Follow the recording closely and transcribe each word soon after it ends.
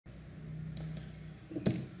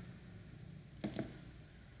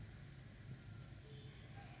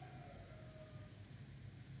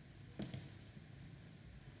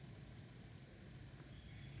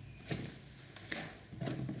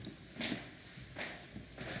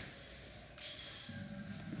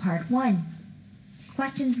Part 1.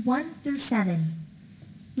 Questions 1 through 7.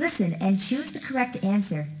 Listen and choose the correct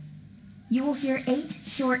answer. You will hear 8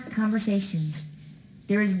 short conversations.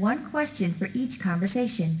 There is 1 question for each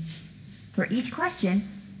conversation. For each question,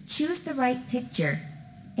 choose the right picture,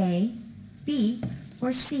 A, B,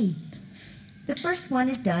 or C. The first one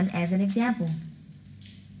is done as an example.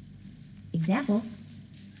 Example.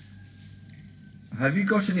 Have you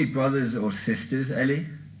got any brothers or sisters, Ellie?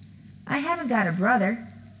 I haven't got a brother,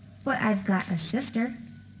 but I've got a sister.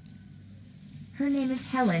 Her name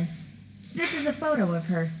is Helen. This is a photo of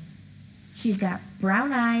her. She's got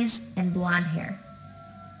brown eyes and blonde hair.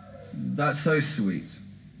 That's so sweet.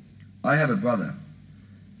 I have a brother.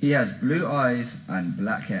 He has blue eyes and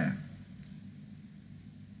black hair.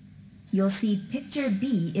 You'll see picture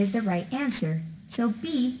B is the right answer, so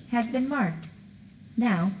B has been marked.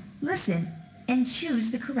 Now, listen and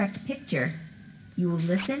choose the correct picture. You will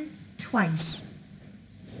listen twice.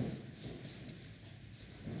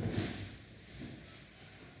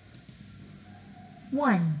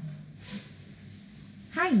 One.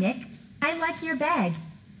 Hi, Nick. I like your bag.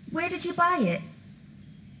 Where did you buy it?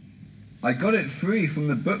 I got it free from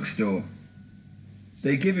the bookstore.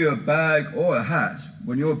 They give you a bag or a hat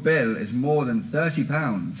when your bill is more than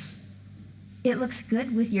 £30. It looks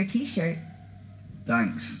good with your t-shirt.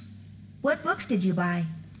 Thanks. What books did you buy?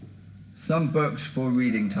 Some books for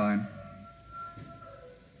reading time.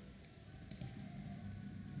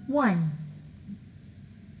 1.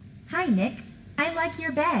 Hi, Nick. I like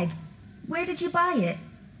your bag. Where did you buy it?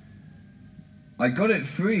 I got it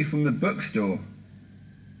free from the bookstore.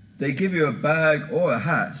 They give you a bag or a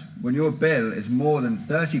hat when your bill is more than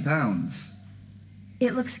 £30.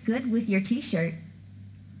 It looks good with your t-shirt.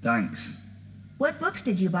 Thanks. What books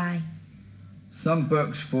did you buy? Some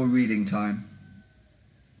books for reading time.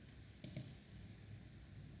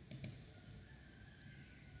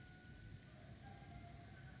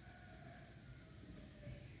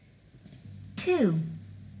 Two.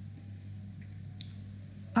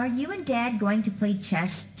 Are you and Dad going to play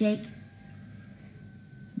chess, Jake?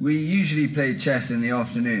 We usually play chess in the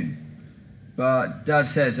afternoon, but Dad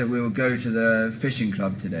says that we will go to the fishing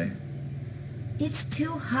club today. It's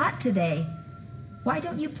too hot today. Why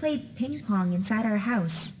don't you play ping pong inside our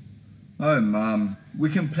house? Oh, Mum, we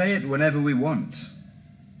can play it whenever we want.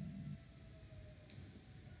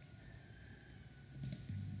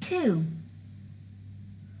 2.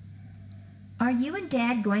 Are you and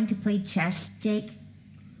Dad going to play chess, Jake?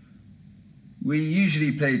 We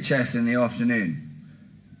usually play chess in the afternoon,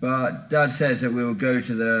 but Dad says that we will go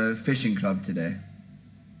to the fishing club today.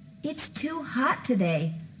 It's too hot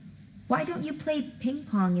today. Why don't you play ping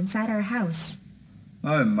pong inside our house?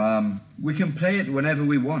 Oh, Mum, we can play it whenever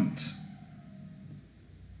we want.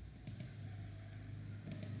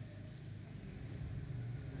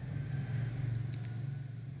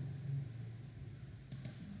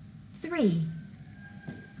 3.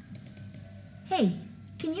 Hey,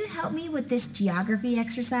 can you help me with this geography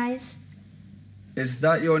exercise? Is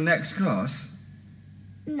that your next class?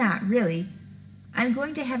 Not really. I'm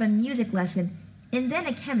going to have a music lesson and then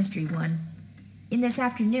a chemistry one. In this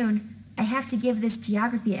afternoon, I have to give this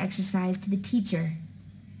geography exercise to the teacher.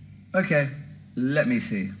 Okay, let me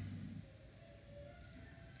see.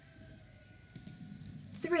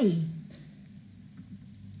 3.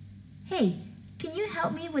 Hey, can you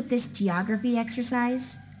help me with this geography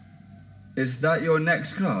exercise? Is that your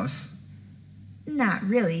next class? Not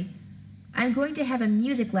really. I'm going to have a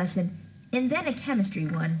music lesson and then a chemistry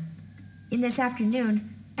one. In this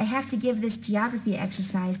afternoon, I have to give this geography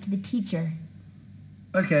exercise to the teacher.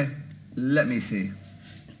 Okay, let me see.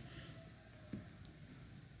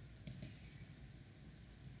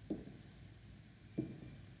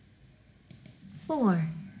 4.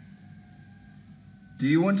 Do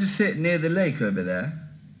you want to sit near the lake over there?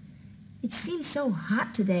 It seems so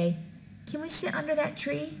hot today. Can we sit under that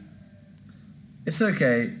tree? It's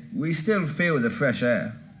okay, we still feel the fresh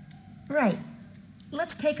air. Right.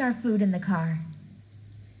 Let's take our food in the car.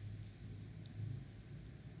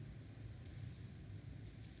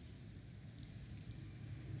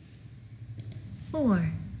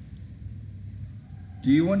 4.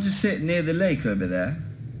 Do you want to sit near the lake over there?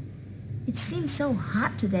 It seems so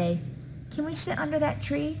hot today. Can we sit under that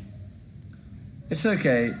tree? It's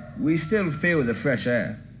okay, we still feel the fresh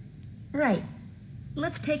air. Right.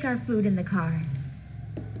 Let's take our food in the car.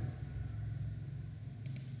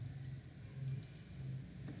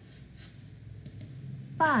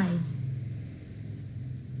 5.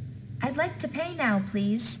 I'd like to pay now,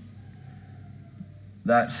 please.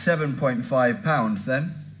 That's £7.5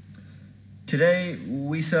 then. Today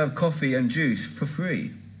we serve coffee and juice for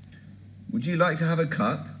free. Would you like to have a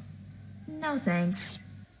cup? No, thanks.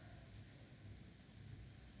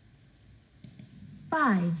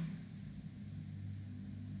 5.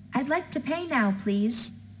 I'd like to pay now,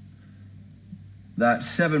 please. That's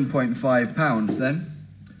 £7.5 then.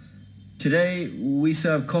 Today we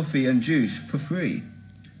serve coffee and juice for free.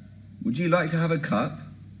 Would you like to have a cup?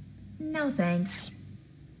 No, thanks.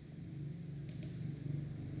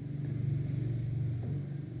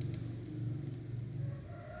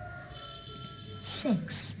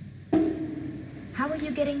 6. How are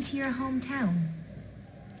you getting to your hometown?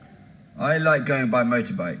 I like going by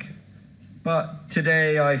motorbike, but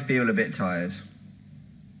today I feel a bit tired.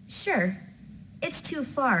 Sure. It's too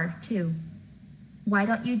far, too. Why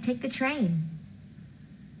don't you take the train?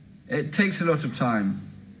 It takes a lot of time.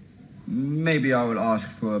 Maybe I will ask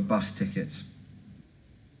for a bus ticket.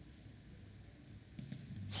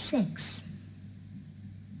 6.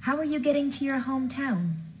 How are you getting to your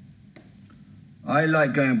hometown? I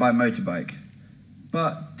like going by motorbike,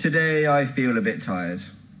 but today I feel a bit tired.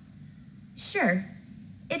 Sure.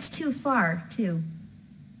 It's too far, too.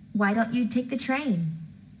 Why don't you take the train?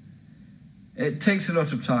 It takes a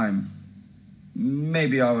lot of time.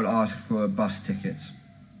 Maybe I will ask for a bus ticket.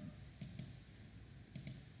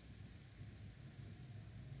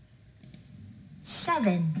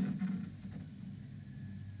 7.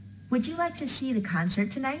 Would you like to see the concert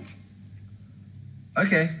tonight?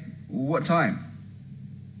 Okay, what time?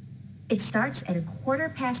 It starts at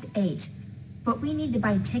 8:15, but we need to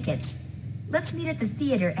buy tickets. Let's meet at the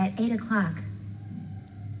theater at 8 o'clock.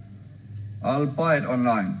 I'll buy it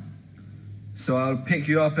online. So I'll pick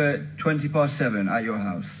you up at 7:20 at your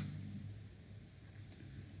house.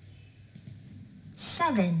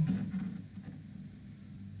 7.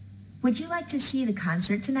 Would you like to see the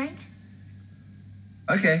concert tonight?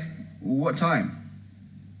 Okay, what time?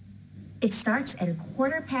 It starts at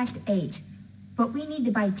 8:15, but we need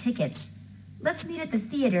to buy tickets. Let's meet at the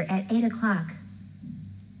theater at 8 o'clock.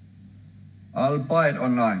 I'll buy it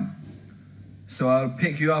online. So I'll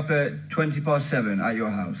pick you up at 7:20 at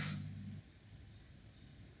your house.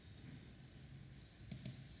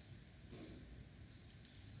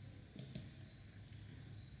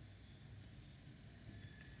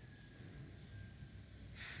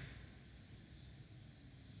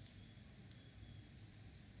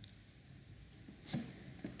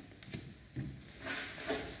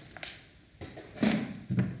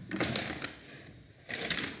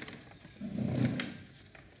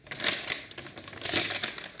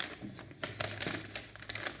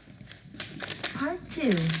 2.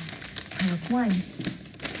 Talk 1.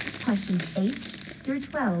 Questions 8 through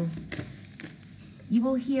 12. You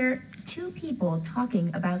will hear 2 people talking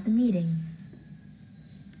about the meeting.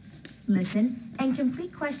 Listen and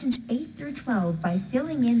complete questions 8 through 12 by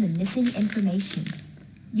filling in the missing information.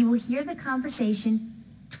 You will hear the conversation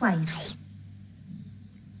twice.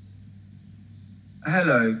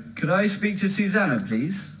 Hello, could I speak to Susanna,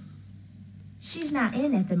 please? She's not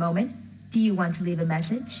in at the moment. Do you want to leave a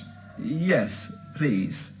message? Yes,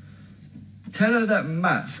 please. Tell her that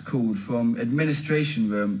Matt's called from administration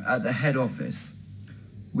room at the head office.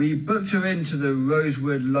 We booked her into the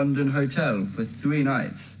Rosewood London Hotel for 3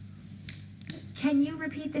 nights. Can you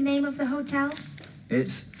repeat the name of the hotel?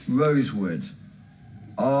 It's Rosewood.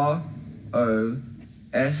 ROSEWOOD.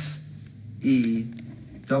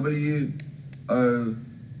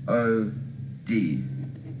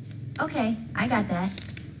 Okay, I got that.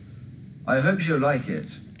 I hope you'll like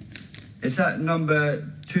it. It's at number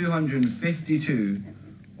 252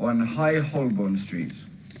 on High Holborn Street.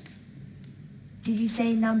 Did you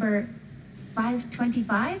say number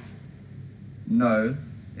 525? No,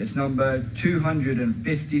 it's number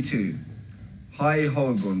 252, High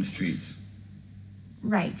Holborn Street.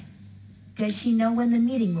 Right. Does she know when the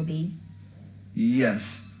meeting will be?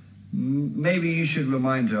 Yes. Maybe you should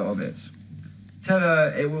remind her of it. Tell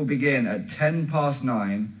her it will begin at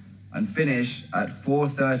 9:10 and finish at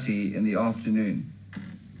 4:30 in the afternoon.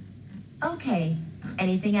 Okay.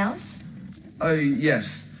 Anything else? Oh,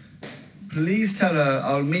 yes. Please tell her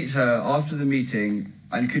I'll meet her after the meeting,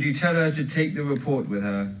 and could you tell her to take the report with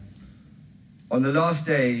her? On the last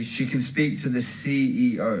day, she can speak to the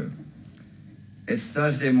CEO. It's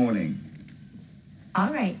Thursday morning.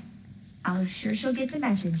 All right. I'm sure she'll get the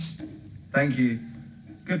message. Thank you.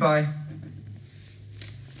 Goodbye.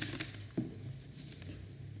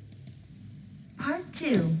 Part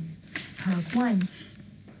 2. Talk 1.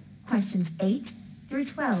 Questions 8 through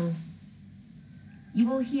 12. You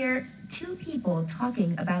will hear 2 people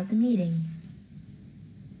talking about the meeting.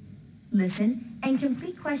 Listen and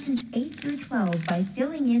complete questions 8 through 12 by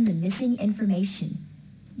filling in the missing information.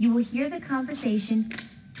 You will hear the conversation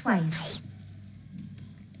twice.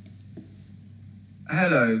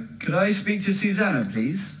 Hello, could I speak to Susanna,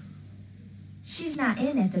 please? She's not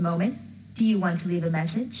in at the moment. Do you want to leave a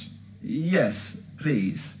message? Yes,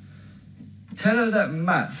 please. Tell her that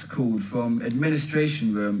Matt's called from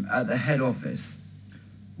administration room at the head office.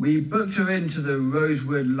 We booked her into the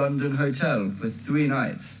Rosewood London Hotel for 3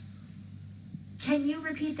 nights. Can you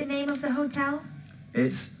repeat the name of the hotel?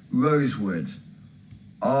 It's Rosewood.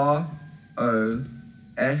 ROSEWOOD.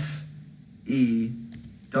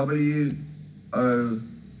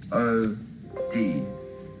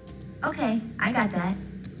 Okay, I got that.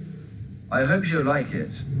 I hope you'll like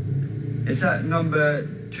it. It's at number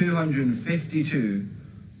 252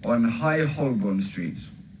 on High Holborn Street.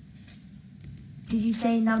 Did you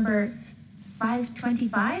say number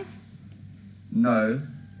 525? No,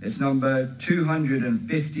 it's number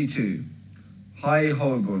 252, High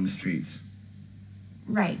Holborn Street.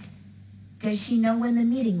 Right. Does she know when the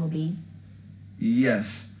meeting will be?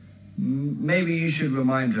 Yes. Maybe you should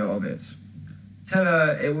remind her of it. Tell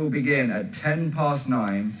her it will begin at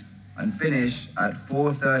 9:10 and finish at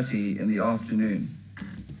 4:30 in the afternoon.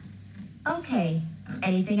 Okay.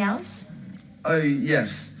 Anything else? Oh,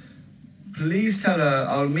 yes. Please tell her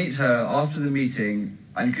I'll meet her after the meeting,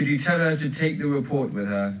 and could you tell her to take the report with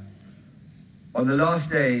her? On the last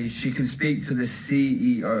day, she can speak to the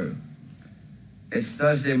CEO. It's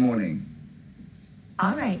Thursday morning.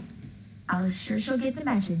 All right. I'm sure she'll get the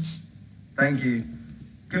message. Thank you.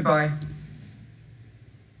 Goodbye.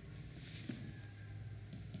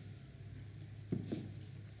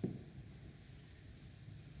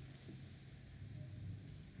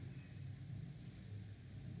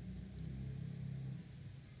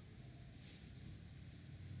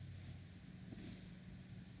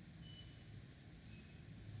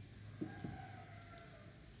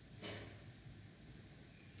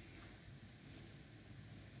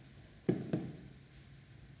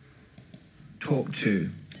 Talk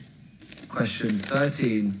 2, questions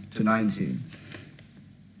 13 to 19.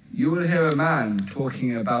 You will hear a man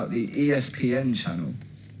talking about the ESPN channel.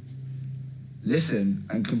 Listen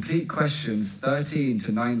and complete questions 13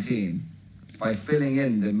 to 19 by filling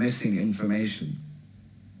in the missing information.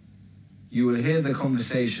 You will hear the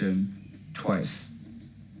conversation twice.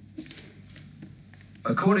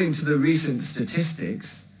 According to the recent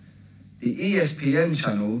statistics, the ESPN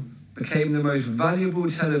channel became the most valuable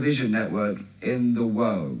television network in the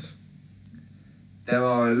world. There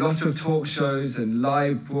are a lot of talk shows and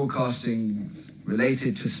live broadcasting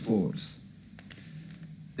related to sports.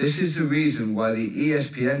 This is the reason why the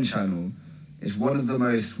ESPN channel is one of the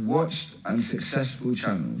most watched and successful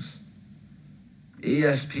channels.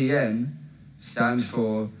 ESPN stands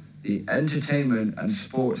for the Entertainment and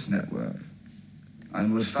Sports Network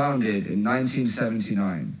and was founded in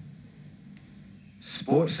 1979.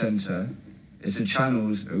 SportsCenter is the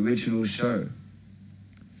channel's original show.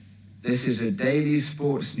 This is a daily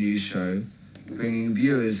sports news show bringing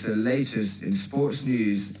viewers the latest in sports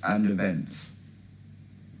news and events.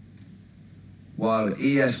 While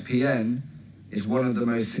ESPN is one of the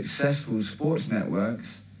most successful sports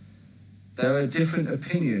networks, there are different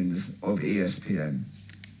opinions of ESPN,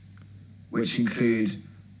 which include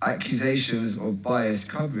accusations of biased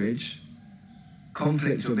coverage,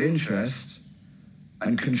 conflict of interest,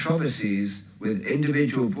 and controversies with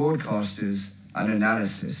individual broadcasters and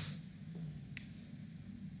analysis.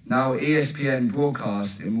 Now ESPN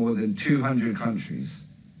broadcasts in more than 200 countries.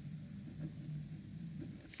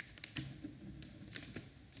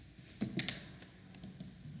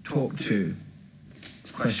 Talk 2,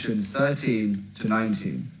 questions 13 to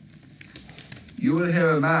 19. You will hear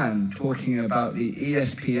a man talking about the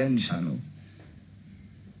ESPN channel.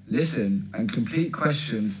 Listen and complete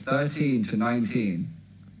questions 13 to 19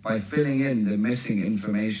 by filling in the missing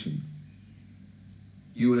information.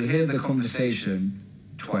 You will hear the conversation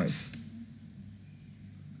twice.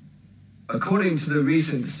 According to the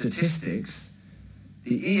recent statistics,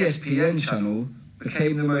 the ESPN channel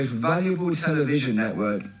became the most valuable television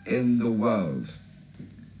network in the world.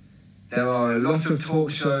 There are a lot of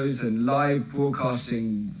talk shows and live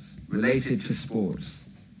broadcasting related to sports.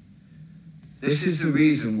 This is the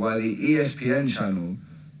reason why the ESPN channel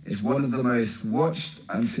is one of the most watched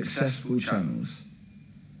and successful channels.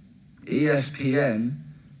 ESPN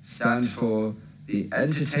stands for the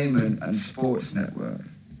Entertainment and Sports Network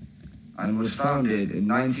and was founded in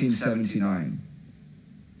 1979.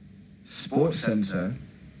 SportsCenter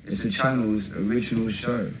is the channel's original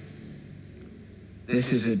show.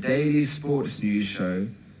 This is a daily sports news show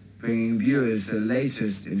bringing viewers the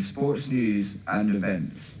latest in sports news and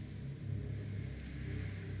events.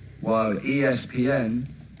 While ESPN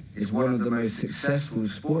is one of the most successful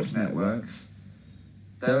sports networks,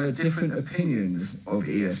 there are different opinions of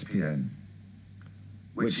ESPN,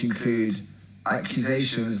 which include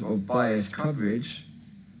accusations of biased coverage,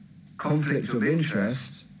 conflict of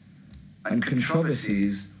interest, and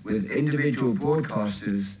controversies with individual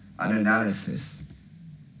broadcasters and analysis.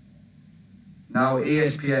 Now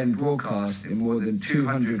ESPN broadcasts in more than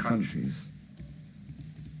 200 countries.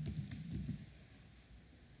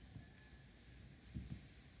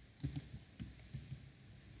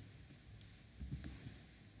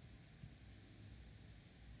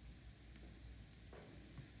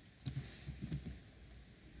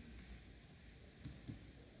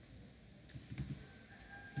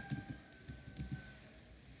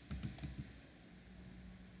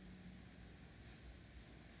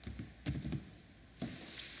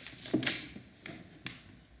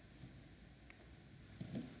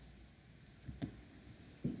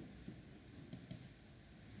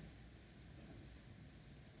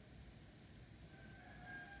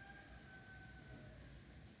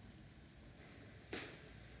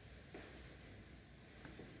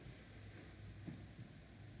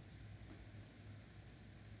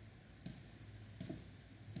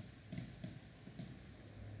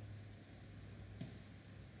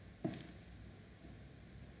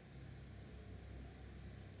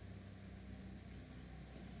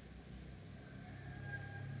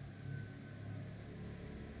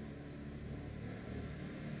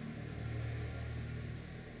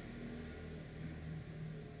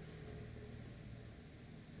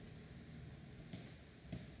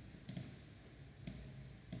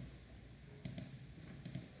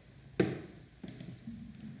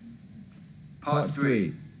 Part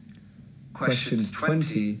 3, questions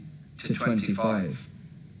 20 to 25.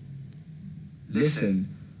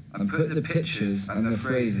 Listen and put the pictures and the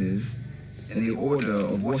phrases in the order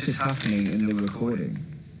of what is happening in the recording.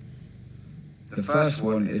 The first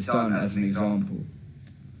one is done as an example.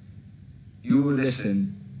 You will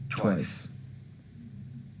listen twice.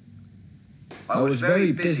 I was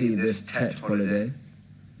very busy this Tet holiday.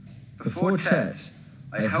 Before Tet,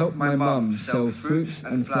 I helped my mum sell fruits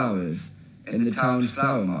and flowers in the town's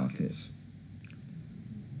flower market.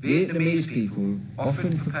 Vietnamese people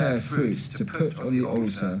often prepare fruits to put on the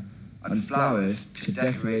altar and flowers to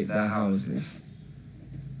decorate their houses.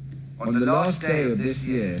 On the last day of this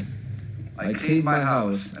year, I cleaned my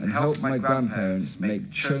house and helped my grandparents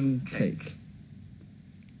make chung cake.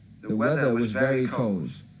 The weather was very cold,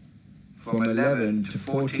 from 11 to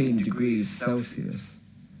 14 degrees Celsius,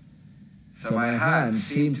 so my hands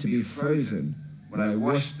seemed to be frozen when I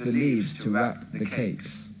washed the leaves to wrap the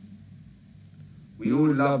cakes. We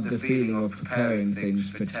all love the feeling of preparing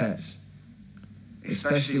things for Tet,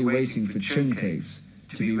 especially waiting for chung cakes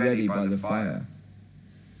to be ready by the fire.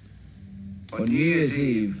 On New Year's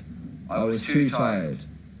Eve, I was too tired,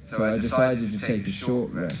 so I decided to take a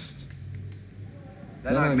short rest.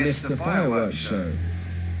 Then I missed the fireworks show.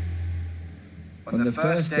 On the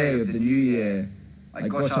first day of the new year, I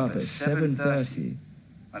got up at 7:30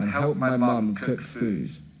 and helped my mum cook food.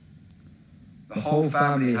 The whole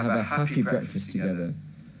family have a happy breakfast together,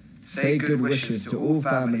 say good wishes to all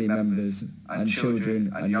family members, and children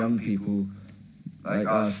and young people like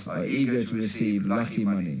us are eager to receive lucky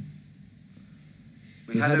money.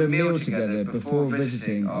 We had a meal together before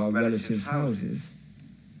visiting our relatives' houses.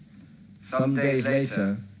 Some days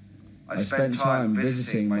later, I spent time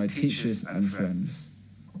visiting my teachers and friends.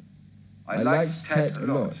 I liked Tet a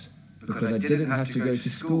lot because I didn't have to go to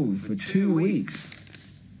school for 2 weeks.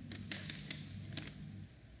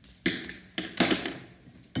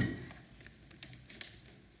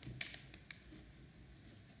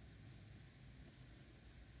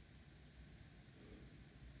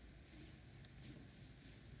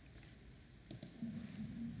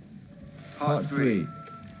 Part 3,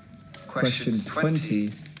 questions 20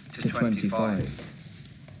 to 25.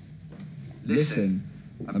 Listen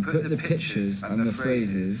and put the pictures and the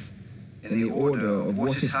phrases in the order of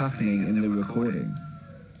what is happening in the recording.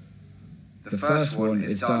 The first one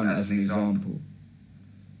is done as an example.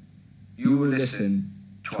 You will listen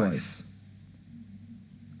twice.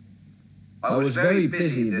 I was very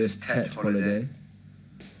busy this Tet holiday.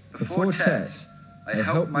 Before Tet, I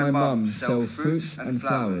helped my mum sell fruits and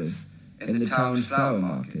flowers in the town's flower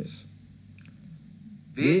market.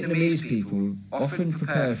 Vietnamese people often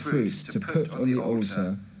prepare fruits to put on the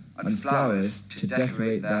altar and flowers to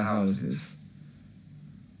decorate their houses.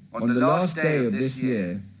 On the last day of this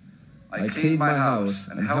year, I cleaned my house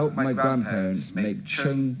and helped my grandparents make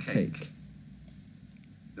chung cake.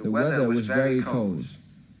 The weather was very cold,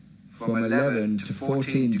 from 11 to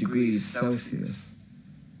 14 degrees Celsius,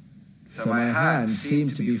 so my hands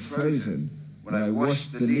seemed to be frozen when I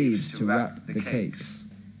washed the leaves to wrap the cakes.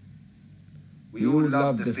 We all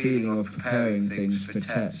love the feeling of preparing things for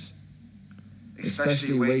Tet,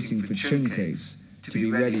 especially waiting for chun cakes to be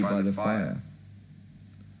ready by the fire.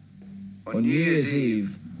 On New Year's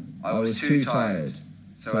Eve, I was too tired,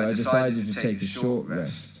 so I decided to take a short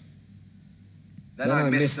rest. Then I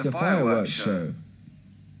missed the fireworks show.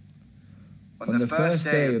 On the first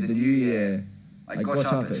day of the new year, I got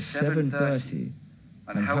up at 7:30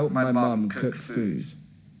 and helped my mum cook food.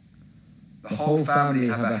 The whole family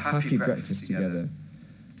have a happy breakfast together,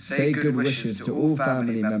 say good wishes to all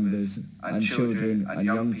family members, and children and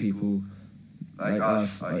young people like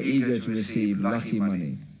us are eager to receive lucky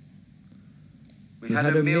money. We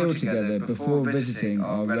had a meal together before visiting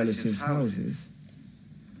our relatives' houses.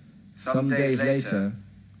 Some days later,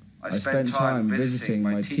 I spent time visiting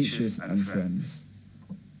my teachers and friends.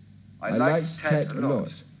 I liked Tet a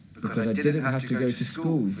lot because I didn't have to go to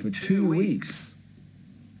school for 2 weeks.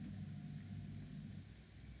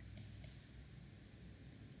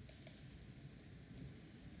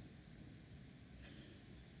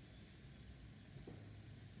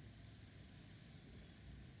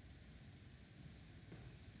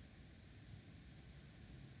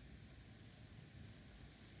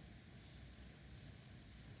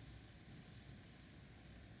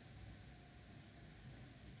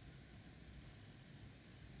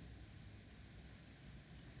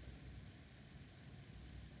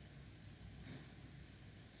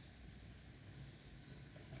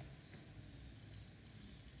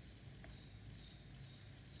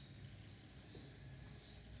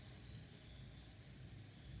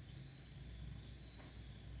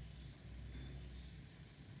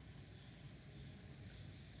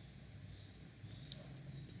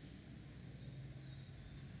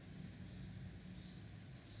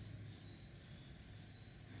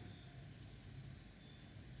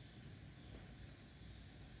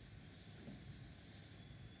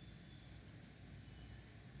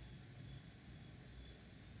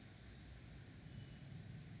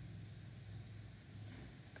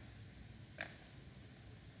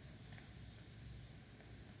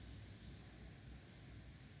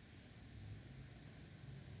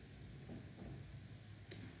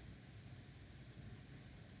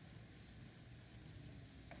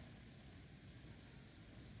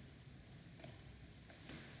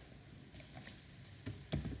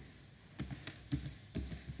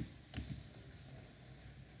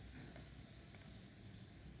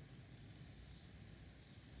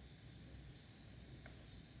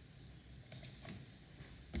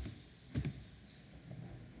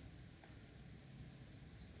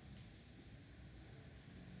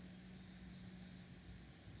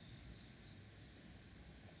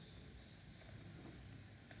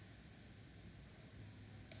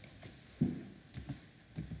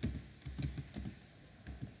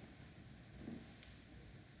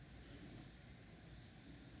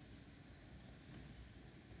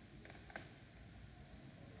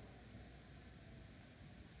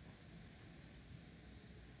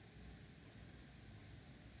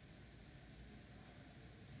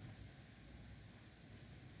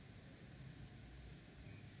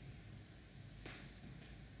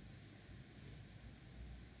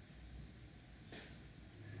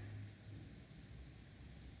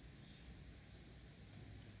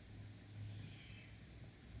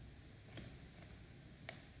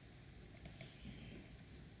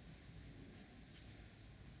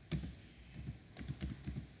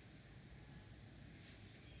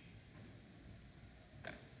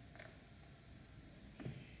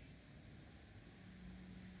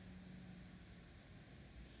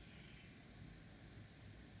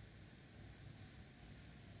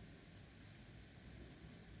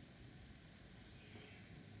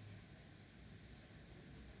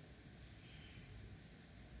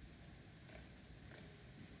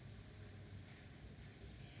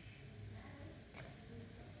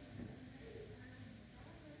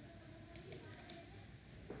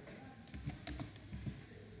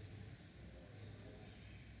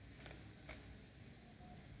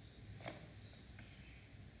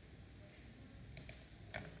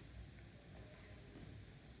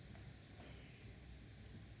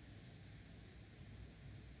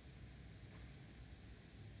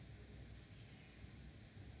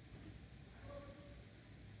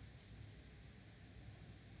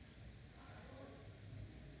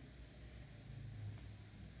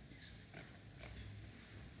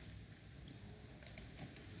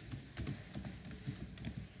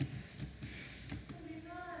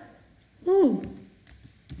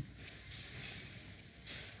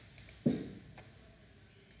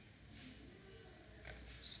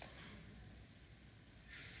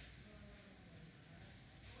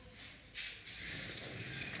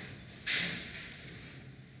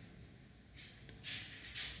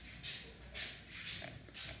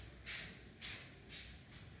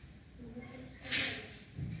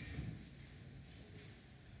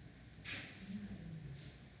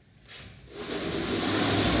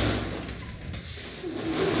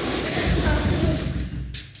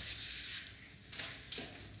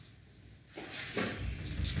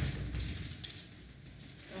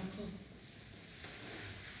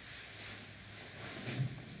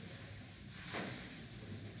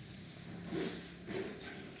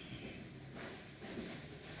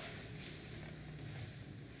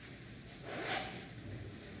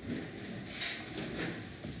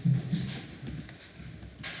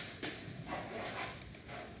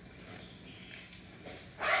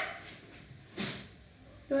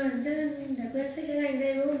 bé thích cái ngành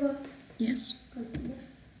đây đúng không cô? Yes. Còn gì nữa?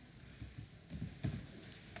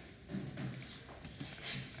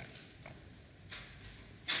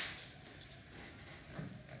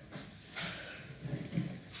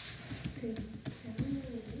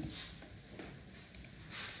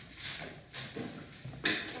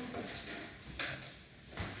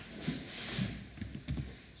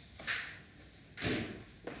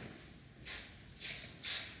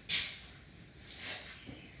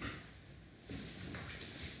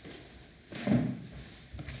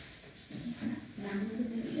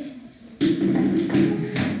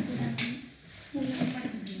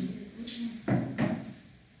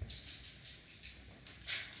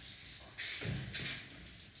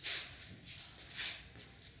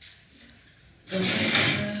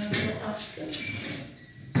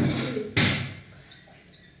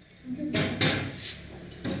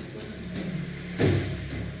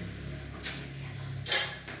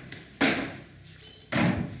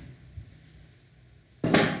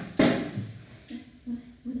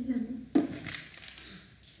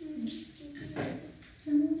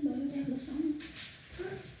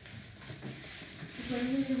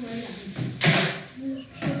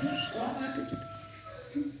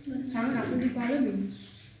 Sáng nào cũng đi qua lớp mình.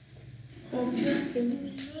 Hôm trước thì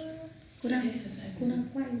cô đang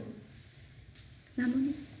quay rồi. Làm luôn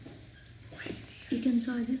đi. You can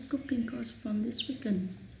join this cooking course from this weekend.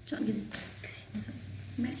 Chọn cái gì?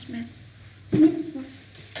 Match.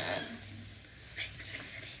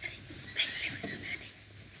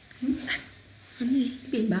 Hắn gì?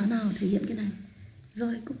 Biển báo nào thể hiện cái này?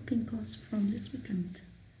 Join cooking course from this weekend.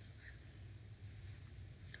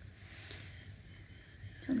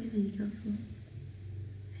 Chọn cái gì kéo xuống?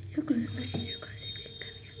 Cooking course.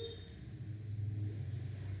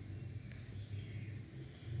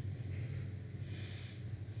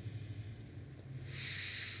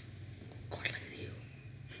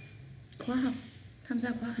 Khóa học, tham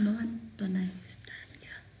gia khóa học nấu ăn tuần này.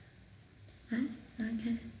 Đấy,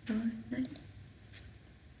 ok, rồi, đấy.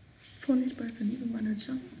 Phone this person if you wanna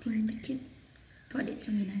job cooking with kids. Gọi điện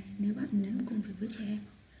cho người này nếu bạn muốn công việc với trẻ em.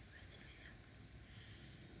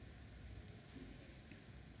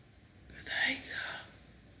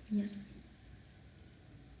 Yes.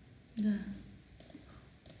 Yeah.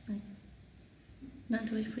 Right. Not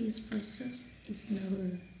to freeze process is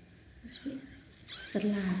never. Rất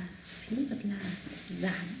là phiếu rất là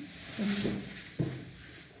giảm.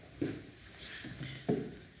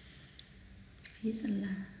 Phí rất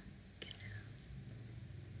là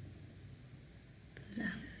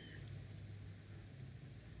giảm.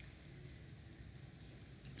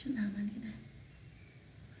 Chỗ nào ăn cái này?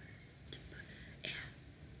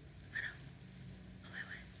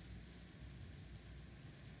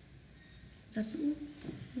 Giả dụ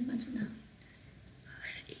liên quan chỗ nào?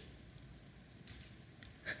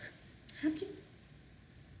 Hát chứ.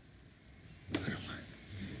 Đúng rồi.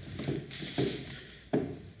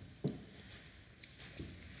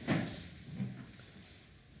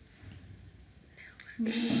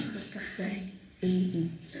 Mua được cà phê.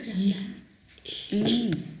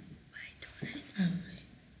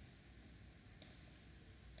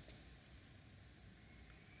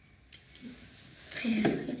 Không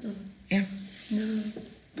hết rồi. F. Mua.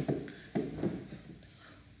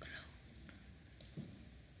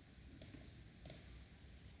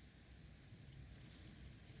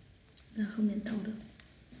 Giờ không đến tàu được.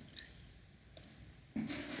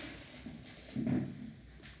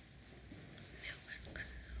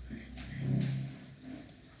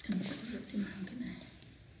 Chẳng chắc được thì làm cái này.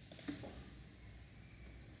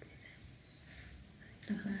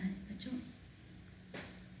 Đọc bài và chọn.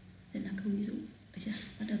 Đây là câu ví dụ. Được chưa?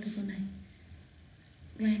 Bắt đầu từ câu này.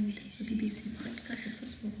 When did the BBC broadcast the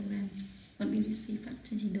first program? Bọn BBC phát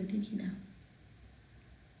chương trình đầu tiên khi nào?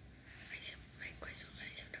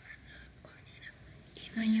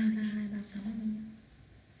 Bao nhiêu? 32, 36 bao nhiêu?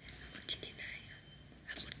 1992.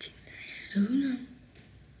 1992. Thứ nào?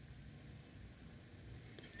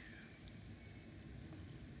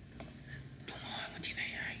 Đúng rồi,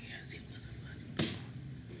 1992 diễn vừa rồi.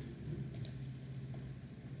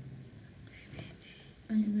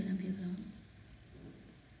 Bao nhiêu người làm việc đó?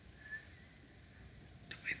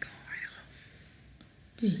 Đọc hết câu hỏi được không?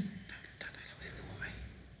 Kì. Đọc hết câu hỏi.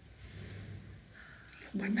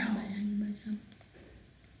 Lúc 4, bắt đầu 7, 2.300.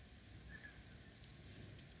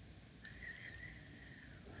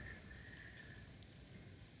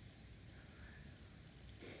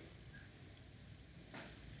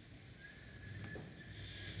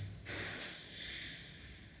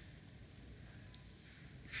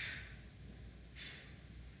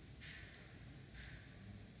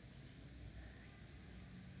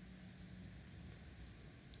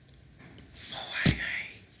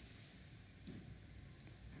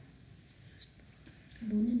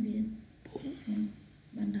 4 nhân viên. 4.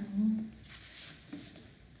 Ban đầu.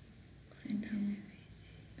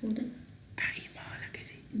 Cô đấy. AIM là cái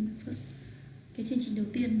gì? In the first. Cái chương trình đầu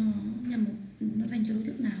tiên nó dành cho đối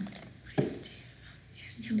tượng nào?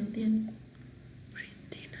 Chương trình đầu tiên.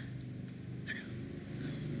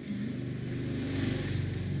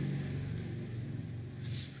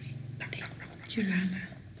 Chưa ra nè.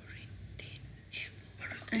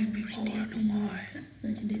 Đúng rồi.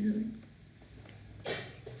 Ở trên thế giới.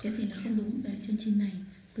 Cái gì là không đúng về chương trình này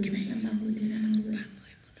từ năm 30 đến năm 50?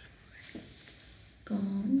 Có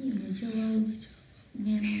nhiều người châu Âu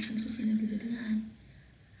nghe nó trong chương trình lên thế giới thứ hai,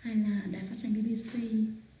 hay là đài phát thanh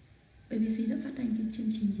BBC đã phát thanh cái chương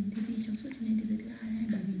trình trên TV trong suốt chương trình thế giới thứ hai, hay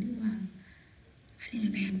bởi vì nữ hoàng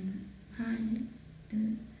Elizabeth hai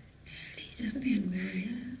rất nhiều người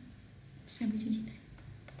xem cái chương trình này.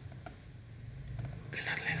 Cái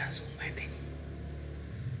lật này là dùng máy tính.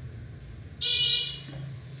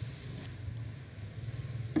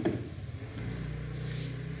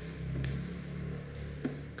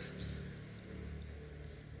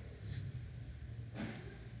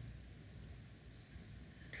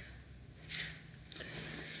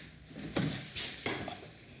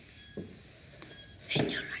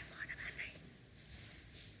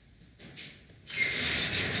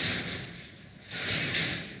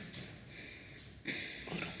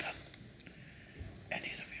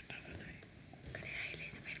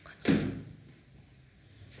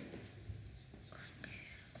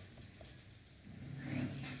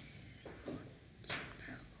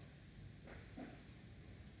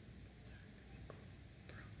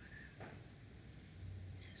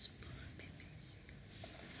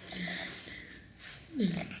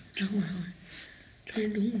 Đúng rồi. Thế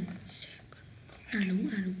đúng rồi. Đúng.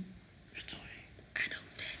 Đúng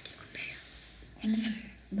thế chỉ còn bé.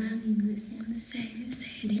 3.000 người xem Xe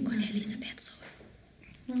đến con Elizabeth rồi.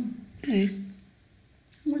 Không. Cái gì?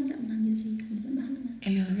 Không quan trọng là cái gì, mình vẫn bán được mà.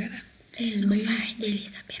 Elizabeth à? Thế là Không mấy phải,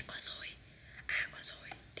 Elizabeth có rồi. Có rồi,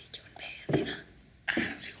 thì chỉ còn bé thế nào.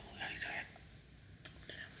 Làm gì có Elizabeth.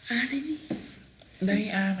 thế đi. Đây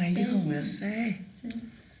A này chứ C không chứ. phải là C.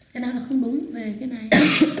 Cái nào là không đúng về cái này?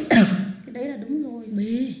 Cái đấy là đúng rồi. B.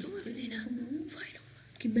 Đúng rồi, cái gì nào không đúng? Phải đúng.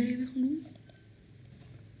 Cái B mới không đúng.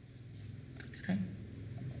 Đấy.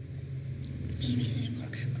 C.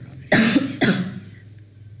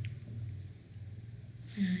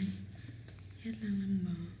 Đấy. Hết là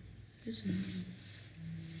number. Hết rồi.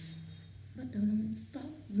 Bắt đầu nó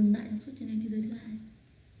stop, dừng lại trong suốt trên thế giới thứ hai.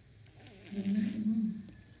 Dừng lại đúng không?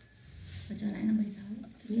 Và trở lại năm 76.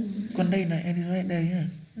 Còn đây là Elizabeth đây nhá.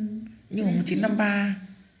 Nhưng mà Cái này 1953.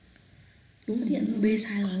 Đúng xuất rồi. hiện rồi. B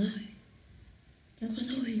sai rồi. Kéo xuất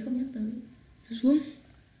hiện gì không nhắc tới. Nó xuống.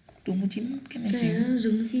 Đúng 19 cái này Cái này gì? nó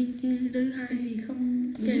dừng khi giới thứ hai. Cái gì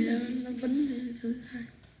không đúng? Cái này nó vẫn giới thứ hai.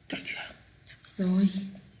 Chắc chưa? Rồi.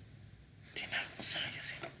 Thế nào cũng sai cho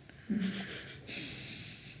xem.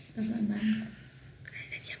 Các bạn bán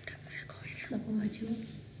Để xem đọc là coi nào. đọc câu hỏi trước.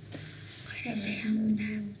 Coi Các để bạn xem. tham ơn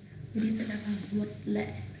vô. Người đi sẽ đạp vào luật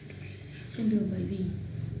lệ trên đường bởi vì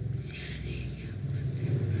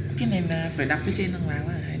Cái này là phải đọc cái trên thằng nào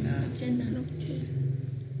hay là đọc trên là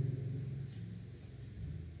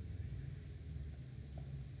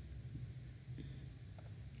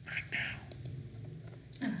gạch nào?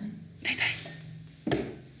 đấy. Đây đây.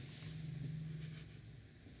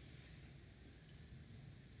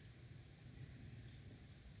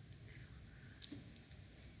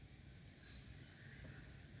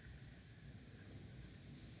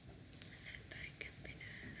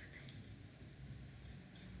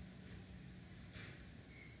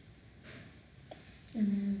 Cái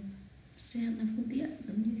này xem là phương tiện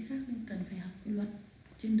giống như khác nên cần phải học luật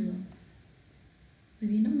trên đường bởi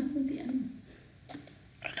vì nó là phương tiện.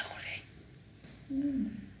 Ở đâu gì? Đúng.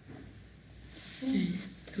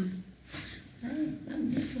 Đấy,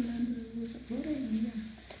 bạn biết tôi làm rồi vô sập vốt đây là bây giờ.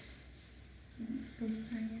 Câu số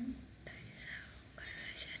 2 nhé.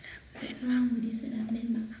 Tại sao người đi xe đạp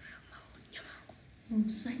nên mặc màu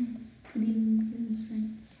xanh? Cứ đi màu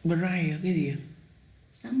xanh. Bright cái gì?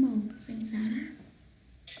 Sáng màu, xanh sáng.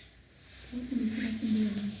 Thế thì đi xe đạp trên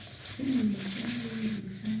đường sẽ nhìn màu xanh hơn vì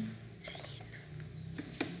sao?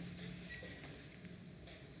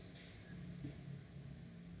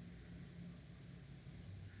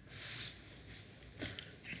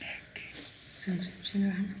 Xem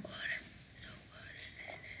đoán.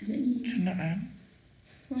 Dễ nhìn Xem đáp án.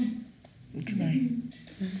 không? Cái này.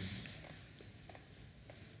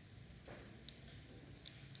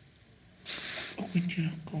 Quên chưa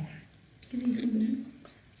đọc câu này. Cái gì không đúng?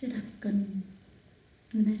 Xe đạp cần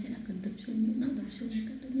người này sẽ đạp cần tập trung, lúc nào tập trung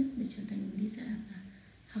cách tốt nhất để trở thành người đi xe đạp là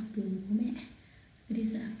học từ bố mẹ. Thế thì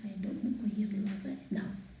sẽ là phải đội mũ bảo hiểm để bảo vệ đầu.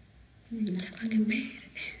 Cái gì là Chắc là không cái đúng. bể đấy.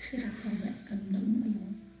 Sẽ là bảo vệ cần đội mũ bảo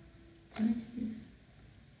hiểm. Có này chắc biết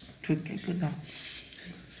rồi. Chút cái cơn đau.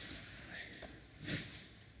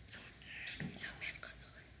 Đúng 6 mét còn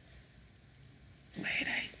rồi. Bể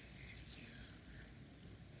đây.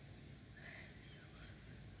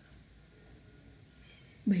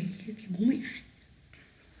 Bể cái bố mẹ.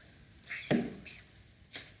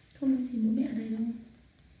 Không nói gì bố mẹ ở đây đâu.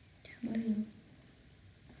 Bao nhiêu?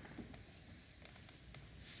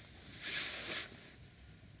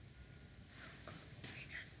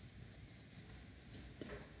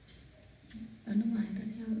 Ở nước ngoài ta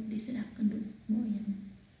theo đi xe đạp cần đủ mũ bảo hiểm.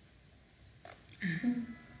 Không,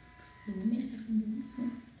 đủ bố mẹ chắc không đúng. Không?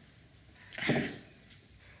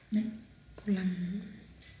 Đấy. Cô Lâm.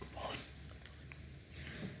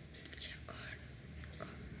 Trẻ con có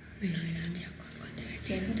Bể. nơi nào trẻ con có thể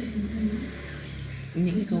Trẻ có thể tìm thấy.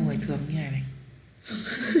 Những cái câu hỏi thường như này này.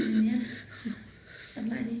 Đọc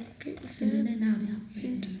lại đi. Tìm thấy nơi nào để học về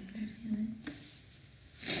lái xe đấy.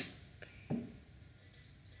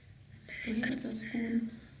 Perhaps a school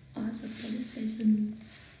or a police station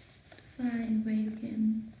to find where you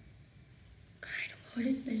can. cái đúng rồi.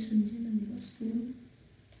 Police station chứ làm gì có school.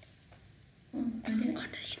 Nói thế Ở này.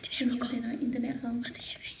 đây internet Trên nó như có. có thể nói internet không? Ở đây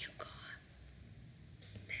hình như có.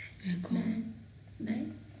 Có. Đấy. Đấy.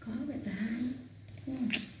 Có vậy là hai. Đúng không?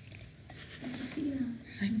 Đọc kỹ nào.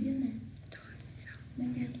 Dành. Viết này. Thôi sao? Mấy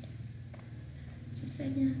cái. Sắp xếp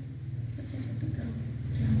nha. Sắp xếp cho từng câu.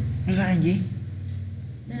 Chờ. Nó ra làm gì?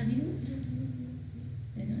 Đây là ví dụ.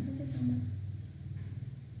 Để cho nó sắp xếp xong rồi.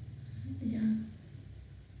 Bây giờ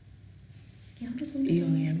kéo cho xuống. Yêu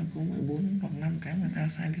em nó có 14 hoặc 5 cái mà tao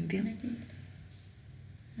sai liên tiếp. Đây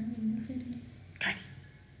thì mình sắp xếp đi. Cách.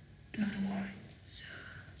 Đúng rồi.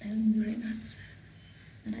 Đại hình giới mà.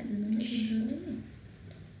 Đại từ nó là thiên giới.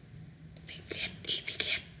 Weekend, ít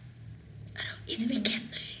weekend. À đâu, ít weekend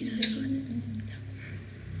đấy. Thiên Rồi giới. rồi.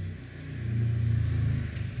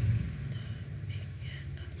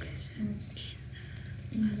 House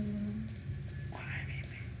in the world. Khoai này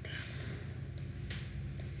mày.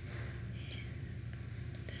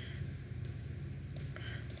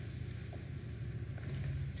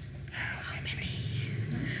 How many?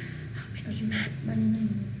 How Ở many thế giới bao nhiêu ngày một?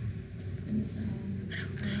 Bao nhiêu giờ? How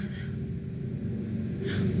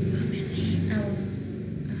many? Hour.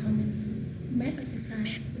 How many? Mét nó sẽ sai.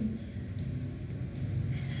 Mét.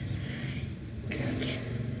 Weekend.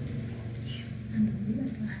 Làm đúng với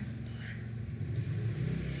bài toán.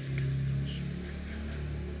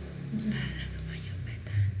 Giờ Là có bao nhiêu bài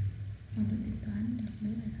toán? còn được tính toán được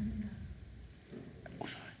mấy bài toán được. Ôi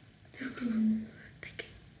giời. Thế thì Thầy kịch.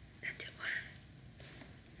 Đã chưa qua.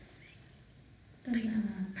 tâm ra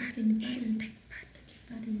là taking party. Taking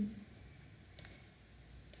party.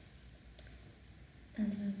 Tâm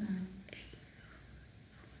ra vào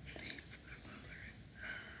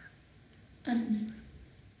an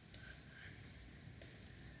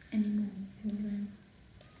animal program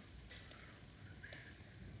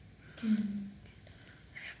can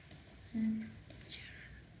have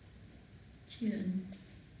children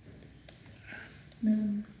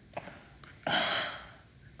nâng.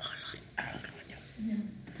 Dạ,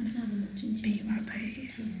 tham gia vào một chương trình mà có thể giúp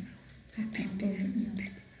trẻ học bảo tồn rất nhiều.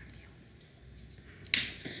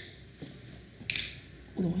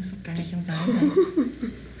 Ôi dồi, sao cay trong giáo này.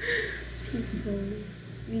 Rồi.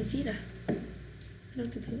 Visit à? Đâu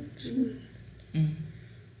từ từ. Ừ.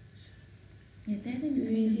 Ngày Tết ấy, người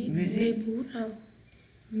ta Visit. Visit. Neighborhood house.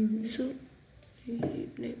 visit. Suit.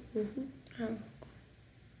 Neighborhood house.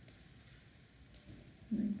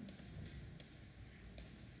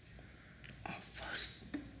 Office.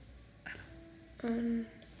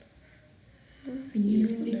 Hình như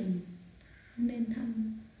là số lần không nên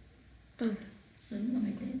thăm Ừ. sớm vào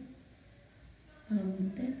ngày Tết hoặc là mùng một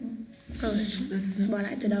Tết đúng Ờ, không? bỏ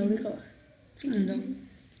lại từ đầu đi cậu ạ. Cái Ừ, chữ đâu. gì?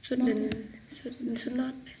 Xuất Nót đến à? xuất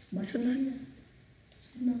nót. Bỏ Xuất cái nót. gì ra?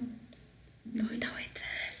 Xuất nót. Lỗi tao hết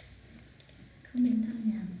thế. Không nên thăm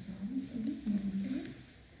nhà hàng xóm sớm vào mùng một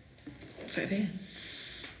Tết. Sẽ thế.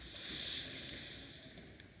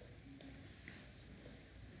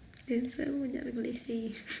 Đến sớm mà nhận được lì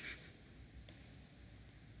xì.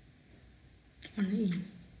 Ăn gì?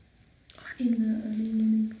 In the early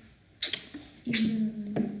morning. In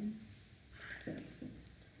the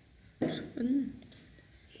Ấn.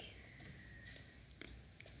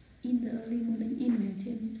 in the early morning. In về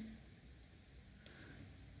trên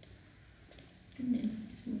cái nền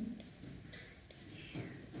xuống.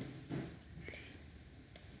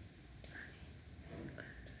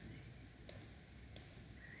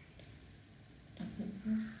 Of the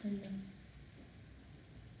first day of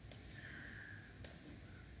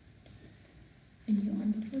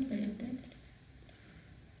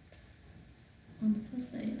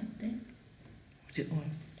Chữ thôi.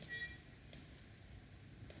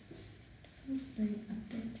 First day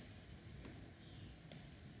update.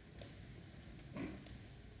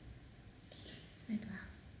 Giai đoạn.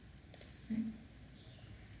 Đấy.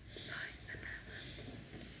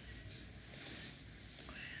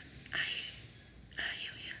 Ai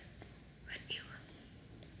yêu chưa? Bạn yêu à?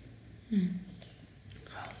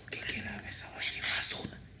 Không, cái kia là về sau là chịu hạ sụt.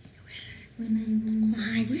 When I Có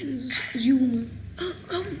hai cái you mà.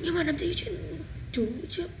 Không, nhưng mà làm gì chuyện chú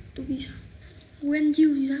trước tôi bị sao? When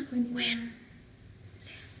you thì sao? When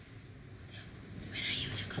are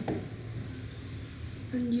you chứ không?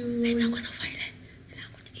 when you Tại sao có sao phải này?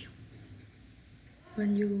 Làm có chữ yêu.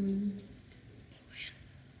 when you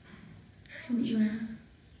are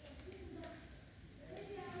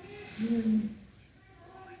going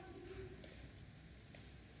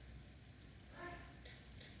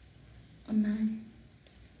online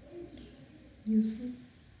you should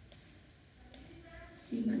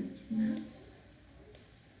khi bạn ở trên mạng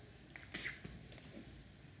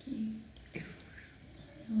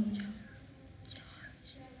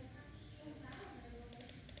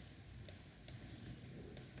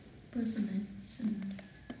personal reason.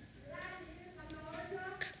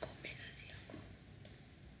 Các cô mẹ là gì hả cô?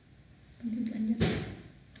 Thông tin cá nhân.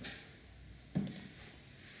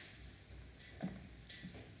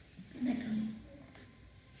 Cái này thôi.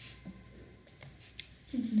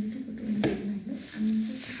 Chương trình yêu thích của tôi là này lúc ăn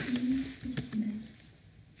rất thích đi chương trình này.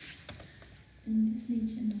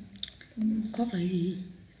 Disney Channel. Cóp là cái gì?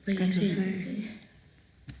 Vậy Cái là gì?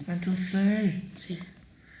 C. Con chữ C. C.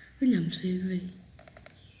 Cứ nhầm C về.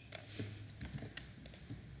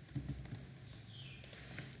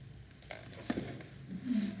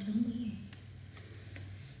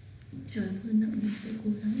 Trời mưa nặng tôi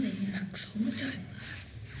cố gắng để nhà Sống ở trời.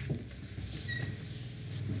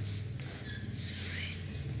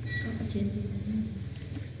 có ở trên thì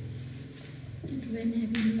it rain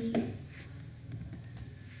heavily.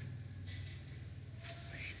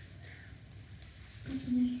 Có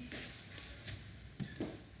cho nhanh.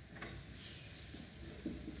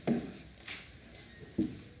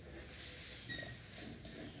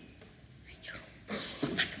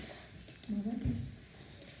 Mở bắt đi.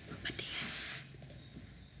 Bắt đi.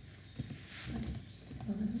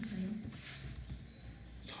 Mở bắt không phải không?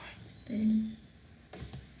 Rồi. Tên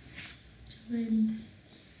cho bên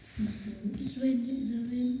mặc dù ít rain thì giờ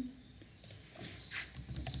rain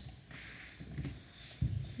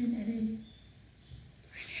rain ở đây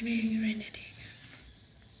Rain ở đây.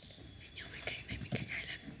 Nhưng mấy cái này mình cách 2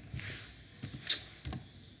 lần.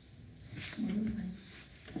 mở không phải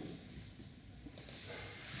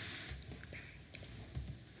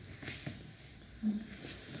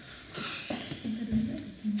chúng ta đứng dậy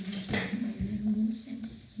thì mình lên muốn xem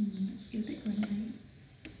chương trình yêu thích của anh ấy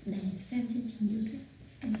để xem chương trình yêu thích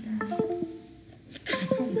anh ta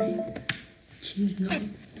không phải Chỉ mình ngợi.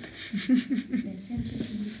 để xem chương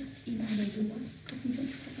trình yêu thích in order to watch copy dẫn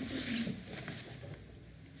các bạn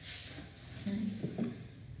đấy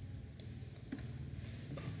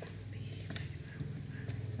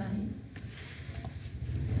phải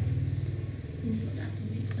install app to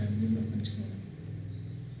reach the remote control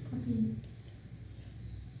copy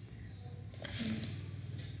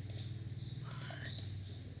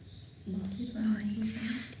mở viết vào câu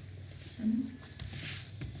chấm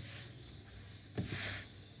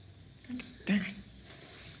Cách.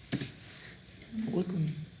 Cuối cùng.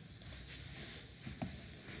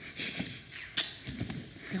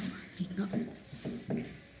 Đâu mình ngợi.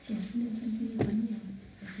 trẻ không nên xem TV quá nhiều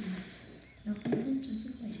bởi vì nó không tốt cho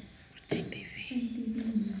sức khỏe. Trên TV. Xem TV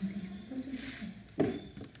nhiều thì không tốt cho sức khỏe.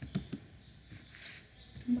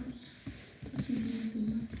 Too much. Watching TV too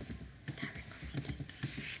much.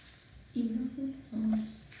 Enough food for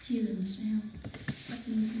children's health. What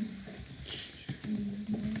do you think?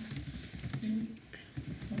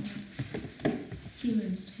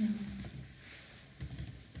 Children's health.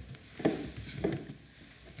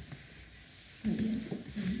 Vậy là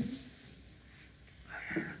giấy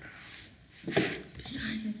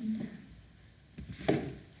sai sai chúng ta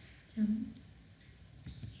chấm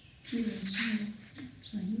children's health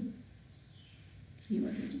sở hữu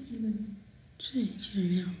ở giữa chữ children Chỉ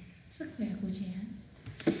là nào? sức khỏe của trẻ.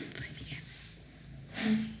 Phải nghe.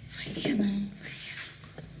 Phải nghe. Này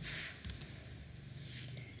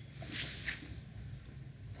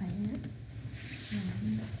phải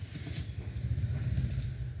làm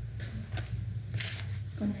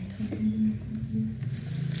con này không thông minh con kia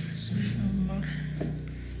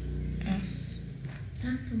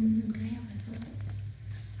chắc thông minh hơn cái heo phải không?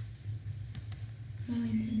 Mau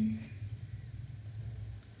anh thế này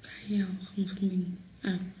Cái heo không thông minh.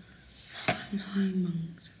 À, Thôi bằng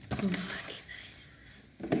không.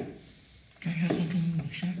 Cái hai không thêm một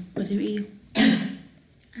sắc. Và thêm yêu. A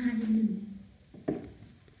trên đừng.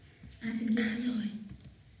 A trên kia rồi.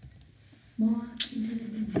 Mo trên thân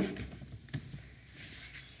đừng.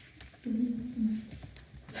 Đúng không?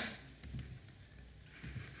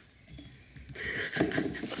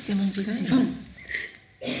 Cái mong tôi thấy Không.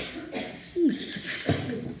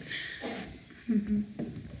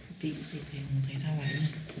 Tí thì thấy sao vậy?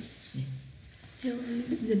 Theo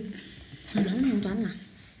dừng. Nó nói không toán là.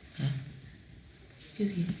 Hả? Cái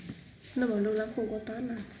gì? Nó bảo lâu lắm không có toán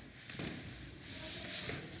nào.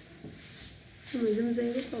 Mình dâm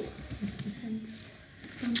dê biết không?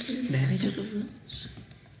 Để đây cho các vướng.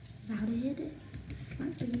 Vào đây hết đấy. Các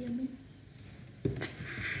bạn sẽ ghi âm ấy.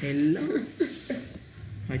 Hello.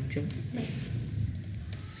 Hỏi chấm.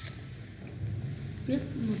 Viết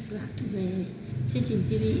một đoạn về chương trình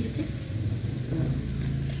TV yêu thích.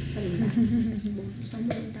 Phần bạn 60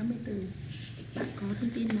 đến 80 từ. Bạn có thông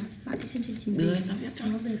tin mà bạn đi xem chương trình gì? Đưa lên tao viết cho.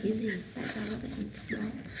 Nó về cái gì? Tại sao nó lại đó?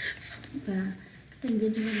 Và các thành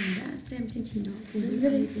viên trong gia đình đã xem chương trình đó cùng với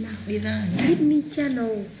nhau như thế nào? Đi ra nhá. Disney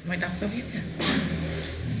Channel. Mày đọc cho viết nhỉ?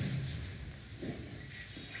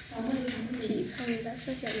 Chị Phong đã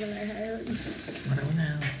xuất hiện và lại hại hơn. Mà đâu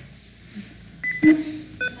nào?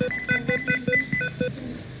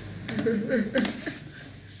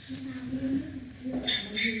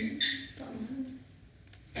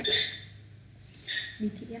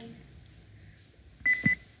 BTS.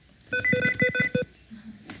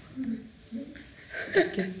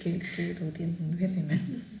 Cái đầu tiên viết này này.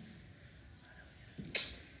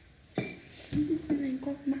 Anh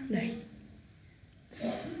có mạng đây.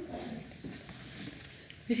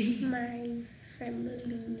 Viết đi. My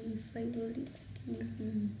family favorite TV.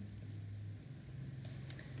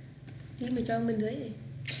 Tí mày cho mình dưới gì?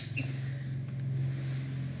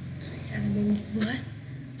 À là mình vừa ấy.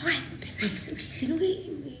 Thôi thì nó ghi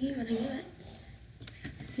màn hình như vậy.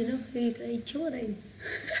 Thì nó ghi tới đây trước ở đây.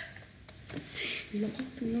 Nó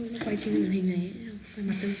quay trên màn hình này quay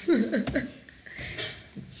mặt đâu.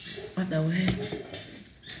 Bắt đầu he.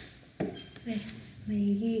 Này,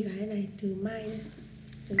 mày ghi cái này từ mai nhá.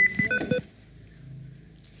 Từ mai này.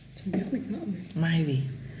 Chẳng biết mình ngợm rồi. Mai gì?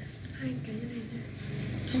 Hai cái này nha.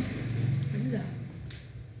 Không. Bắn giờ.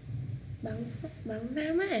 Báo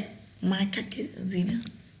Nam ấy. Mai cách cái gì nữa?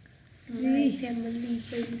 My family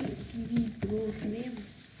favorite TV program.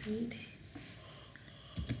 Thấy thế.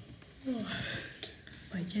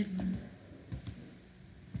 Phải trên mà.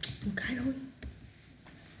 Một cái thôi.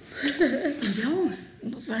 Đâu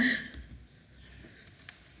Nó ra.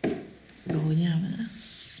 Rồi nhau nữa.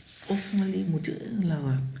 Ô family một chữ L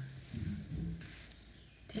à?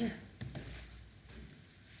 Thế à?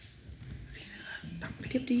 Gì nữa? Đọc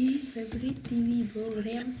đi. tiếp đi. Favorite TV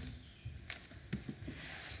program.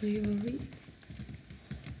 Favorite.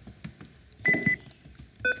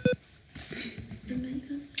 Trong đấy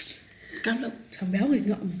không? Cảm động. Thằng béo mình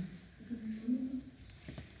ngợm.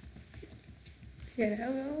 Kể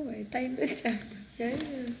áo gấu vậy tay nữa chả. Cái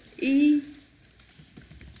Y.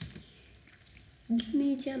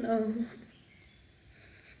 Disney Channel.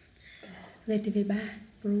 VTV3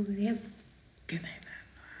 program. Cái này là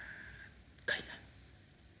kênh à?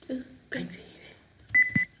 Ừ, Kênh gì đấy?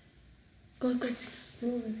 coi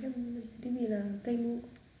program TV là kênh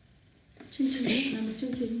Chương trình là một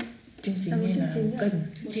chương trình. Chương trình là một hay chương là trình ạ. kênh?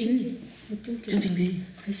 Một chương trình. Một chương trình Chương trình gì?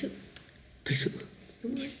 thời sự. Thời sự.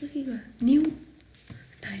 Đúng rồi, có khi là new.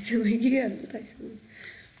 Thời sự mấy kia thời sự.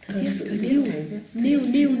 Thời tiết.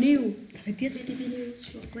 New. Thời tiết. VTV News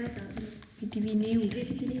hoặc weather. VTV News.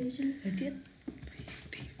 VTV News chứ. Thời tiết.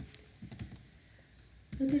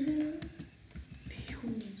 VTV News.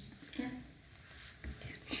 News. App.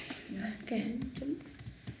 Kể chấm.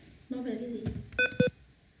 Nó về cái gì?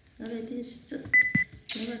 Nó về cái sự.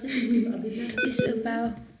 Nó về cái gì ở Việt Nam? It's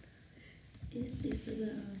about It's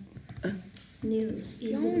about news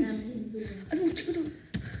in Việt Nam hay in du lịch? Ấn một chữ thôi.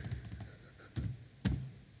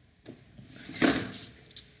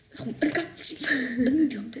 Không ấn cắp. Ấn bình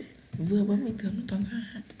thường thôi. Vừa bấm bình thường nó toàn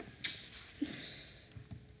ra.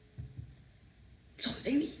 Rồi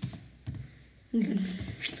đánh đi. Nghịch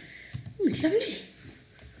lắm đi.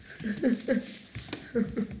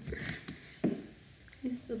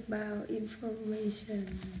 It's about information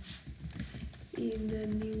in the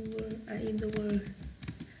new world, in the world.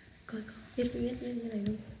 Coi viết như này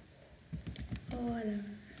đúng không? Or là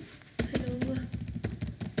thấy đúng không?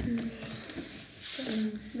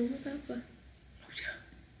 Đúng không bác? Học chưa?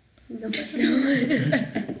 Đúng không?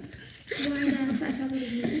 Ngoài ra tại sao gia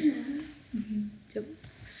đình mình biết là Chấm.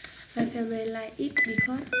 My family like it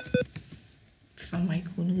because Sao máy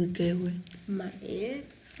cô nó cứ kêu ấy.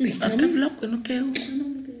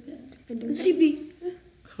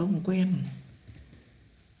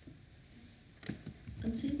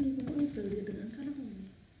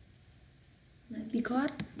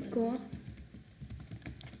 Because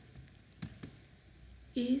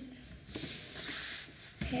it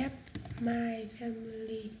help my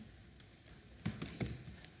family.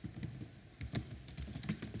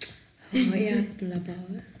 Help là vợ.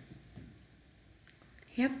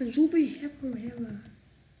 Help là giúp đi. Help không phải help à?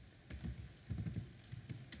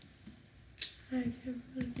 My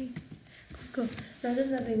family. Cực. Nói chung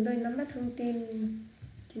gia đình tôi nắm bắt thông tin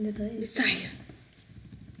trên thế giới. Sai.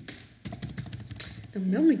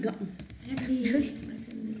 Tầm méo mình ngậm. Happy.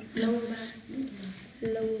 Lâu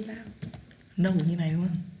bao. Nâu như này đúng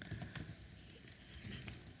không?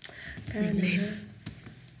 Cái này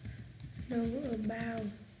know about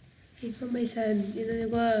information in the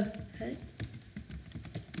world. Đấy.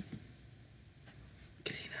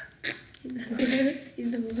 Cái gì nào?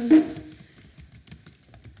 In the world.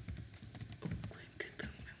 Quên cái từ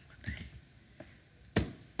nằm ở đây.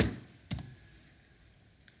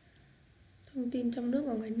 Thông tin trong nước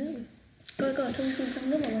và ngoài nước. Coi thông tin trong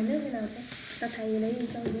nước và ngoài nước như nào thế? Sao thầy lấy gì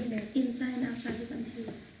cho đứa đẹp? Inside outside các bạn chưa?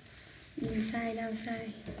 Inside, outside.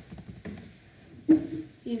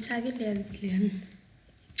 Inside viết liền.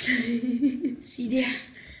 Xì đe.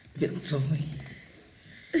 Viết rồi.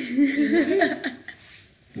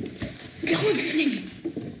 Kéo ơi viết nhanh.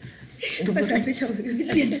 Đúng Bây rồi giờ đấy. bây giờ Viết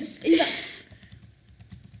liền. Ý vậy.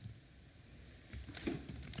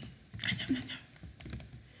 Anh nhầm.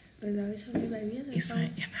 bây giờ xong cái bài viết rồi Inside xong.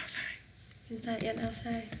 and outside. Inside and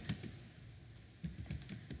outside.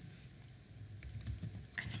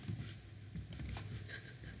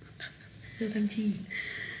 Giờ làm chi?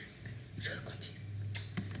 Giờ còn gì?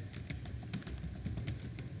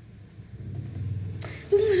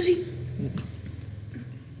 Đúng rồi gì? Được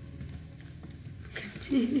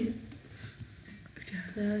chưa?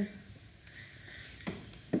 Rồi.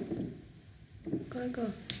 Coi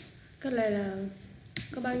cái này là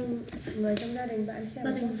có bao nhiêu người trong gia đình bạn xem?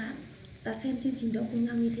 Gia đình bạn đã xem chương trình đó cùng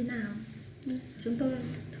nhau như thế nào? Chúng tôi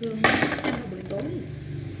thường xem vào buổi tối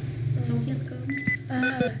sau khi ăn cơm.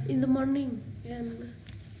 In the morning and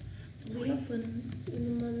We often in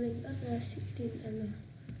the morning at 16 and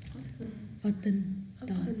Often.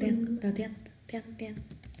 Tờ tét.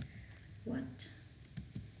 what?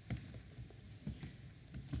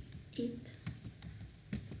 Eat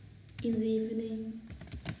in the evening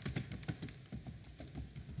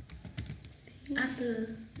after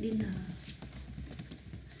dinner.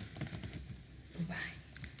 Bye.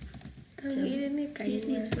 Tao nghĩ đến cái cảnh This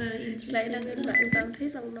is very interesting. lại đang đến bạn cảm thấy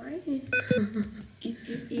giọng nói It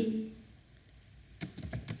is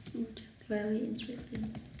very interesting.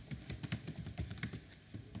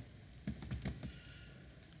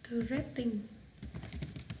 Interesting.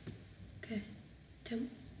 Ok.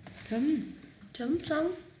 Chấm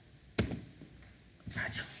xong. Bà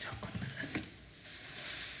chồng cho con nữa.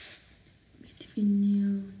 Between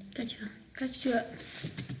you. Các chuyện.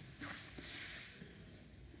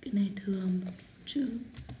 Cái này thường chứ.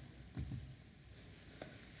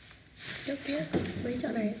 Tiếp tiếp. Mấy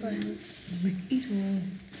chỗ này rồi. Mình ít rồi.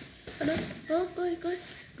 Ở đâu? Coi.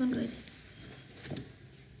 Con gửi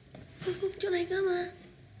Không, chỗ này cơ mà.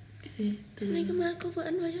 cái gì? Chỗ này cơ mà, cô vừa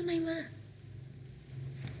ấn vào chỗ này mà.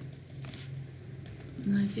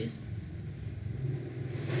 Người viết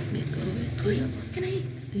biết cỡ Thôi, cái này.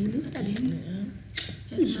 tí nữa đã đến Nữa.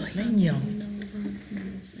 Rồi lấy nhiều.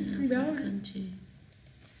 Béo rồi.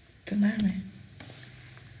 Thức năng này.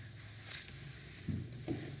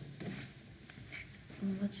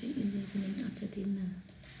 What's it in the evening after dinner?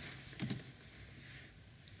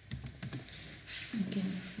 Ok,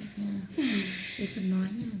 vậy nha. Để phần nói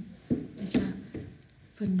nha. Được chưa?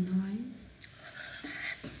 Phần nói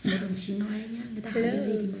một đồng chí nói nhá. Người ta hỏi cái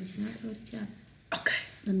gì thì đồng chí nói thôi, được chưa? Ok.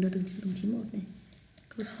 Lần lượt đồng chí 1 này.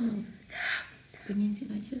 Câu số 1. Bình Anh sẽ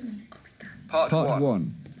nói trước này. Part 1.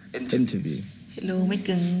 Interview. Hello mấy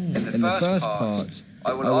cưng. In the first part,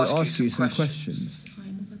 I will ask you some questions. Hỏi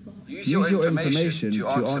một vài câu hỏi. Use your information to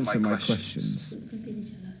answer my questions. Sử dụng thông tin để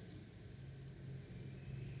trả lời.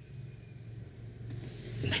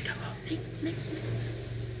 Này các bạn.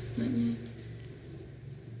 Nói nha.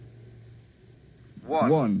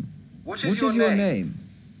 1. What is your name?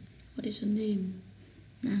 What is your name?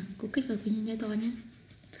 Nào, cô kích vào Quỳnh Anh nghe to nhé.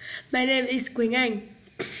 My name is Quỳnh Anh.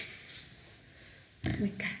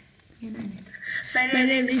 Mày cả. Nghe lại này. My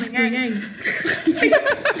name is Quỳnh Anh.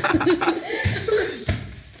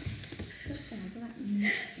 Tất cả các bạn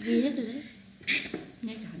ghi hết rồi đấy.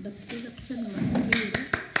 Ngay cả đập cái dập chân của bạn ghi rồi đấy.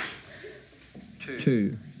 2.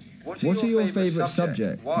 What are your favorite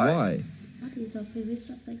subject? Why? What is your favorite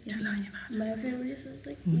subject? My favorite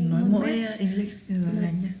subject Nói mỗi English là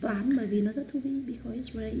ngành nha. Toán bởi vì nó rất thú vị because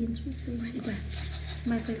it's very interesting. Được chưa?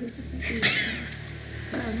 My favorite subject is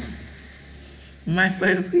bắt đầu nào. My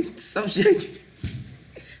favorite subject.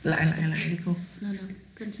 Lại đi cô. No,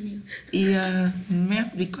 continue.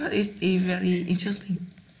 Math because it's very interesting.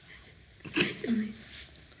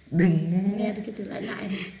 Đừng Nghe từ cái từ lại này.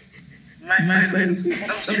 My favorite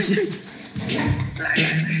subject. Lại.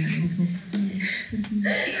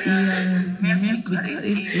 Math because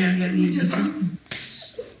it's very interesting.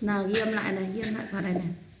 Nào ghi âm lại vào đây này.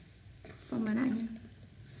 Phong nói lại nhé.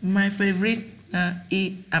 My favorite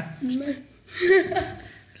is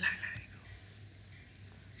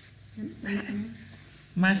Lại nhé.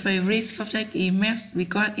 My favorite subject is math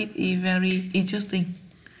because it is very interesting.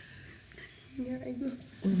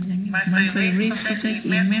 My favorite subject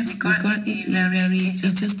is math because it is very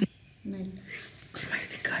interesting. Này.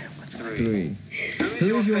 3.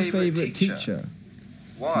 Who is your favorite teacher?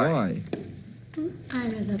 Why?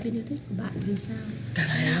 Ai là giáo viên yêu thích của bạn? Vì sao? Cả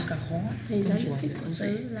này cả khó. Thầy giáo yêu thích của tớ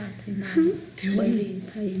là thầy nào? Bởi vì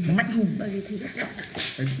thầy rất Mạnh Hùng. Bởi vì thầy rất giỏi.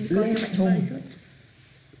 Lê Mạnh Hùng.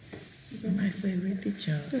 My favorite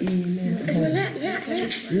teacher is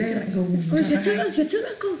Lê Mạnh Hùng. Cô giật trước đó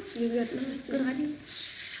cô. Cứ nói đi.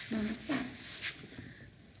 Nào nó sao?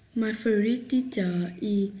 My favorite teacher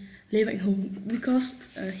is Lê Mạnh Hùng because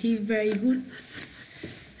he very good.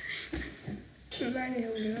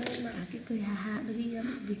 Cái cười hà nó ghi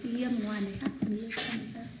âm vì cái ghi âm ngoài này khác.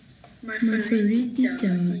 My favorite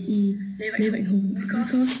teacher is Lê Mạnh Hùng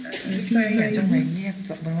because he very Trong này nghe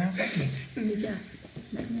giọng tao nào khác nhỉ? Được chưa?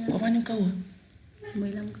 Có bao nhiêu câu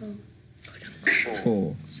 15 câu.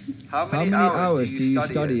 4. How many hours do you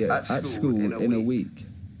study at school in a week?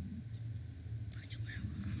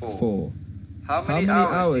 4. How many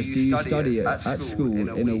hours do you study at school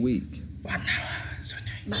in a week?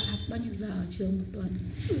 Bạn học bao nhiêu giờ ở trường một tuần?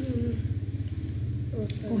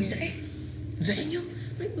 Ôi dễ nhá.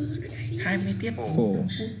 20 tiết. 4.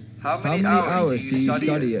 How many hours do you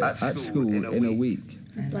study at school in a week?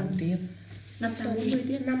 Một tuần. 540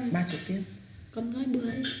 tiết. 30 tiết. Con nói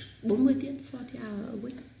bừa đấy. 40 tiết 40 hour a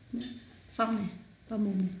week nhá. Phong này, Phong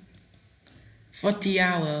mùng này. 40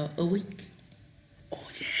 hours a week.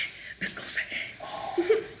 Oh yeah, đừng có dễ.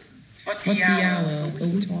 40 hours a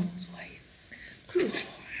week.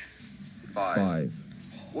 5.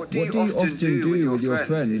 What do you often do with your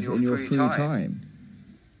friends in your free time?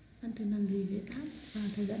 Bạn thường làm gì với các vào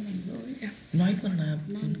thời gian rảnh rỗi? Nói còn là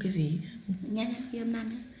cái gì? Nghe nhé, ghi âm Nam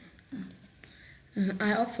nhé.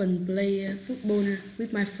 I often play football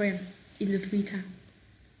with my friend in the free time.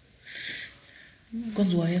 Con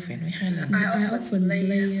ruồi phải nói 2 lần. I often play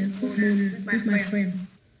football with my friend.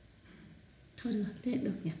 Thôi được, thế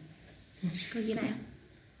được nhỉ? Có ghi lại không?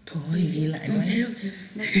 Thôi ghi lại nói. Thế được.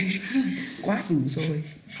 Quá đủ rồi.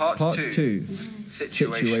 Part 2.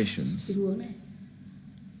 Situations. Tình huống này.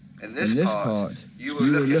 In In this part, you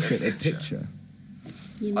will look at a picture.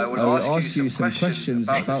 Nhìn I will ask you some questions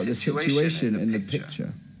about the situation in the picture.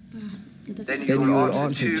 người ta sẽ Then you will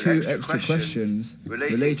answer 2 extra questions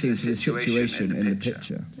relating to the situation in the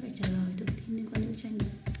picture. sẽ phải trả lời được tin liên quan đến bức tranh này.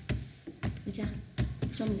 Được chưa?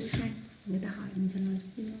 Cho một bức tranh, người ta hỏi mình trả lời được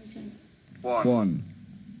tin liên quan đến bức tranh. 1.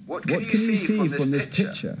 What can you see from this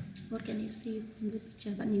picture? What can you see from the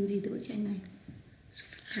picture? Bạn nhìn gì từ bức tranh này?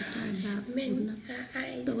 Chụp lại 3, 4, 5.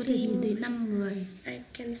 Tôi có thể nhìn thấy 5 người. I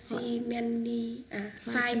can see many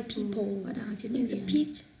 5 people trên in the biển.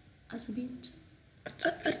 beach. On the beach.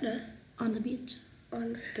 On On the beach.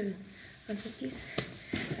 the beach.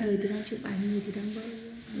 Người thì đang chụp ảnh, người thì đang bơi,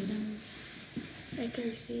 người đang. I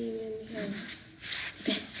can see many.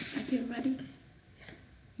 Okay, are you ready?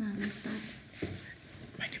 Now let's start.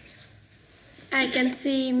 I can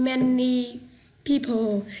see many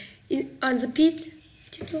people on the beach.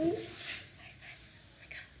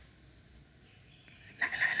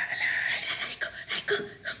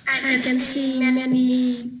 I can see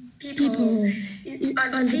many people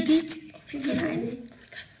on the beach. Ghi lại đi.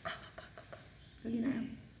 Có ghi lại không?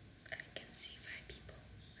 I can see 5 people.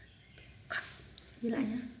 Ghi lại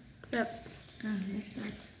nhá. Được. Let's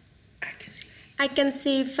start. I can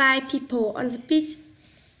see 5 people on the beach.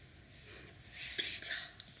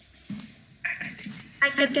 I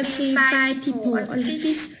can see 5 people on the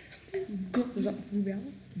beach. Giọng béo.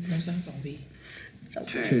 Nó sang giọng gì?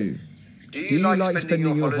 2. Do you like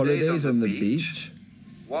spending your holidays on the beach?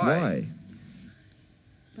 Why?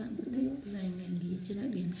 Bạn có thích dành ngày nghỉ trên bãi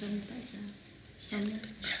biển không? Tại sao? Sao nhá?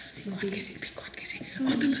 Bởi vì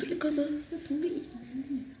Có tôi thú vị.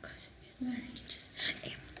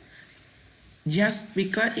 Just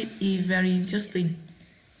because it is very interesting.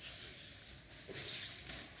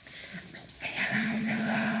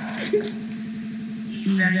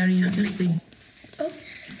 It's very interesting. Chú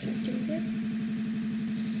biết.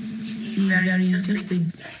 very interesting.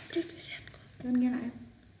 Ngân nghe lại không?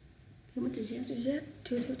 Thiếu mất từ yes. Z,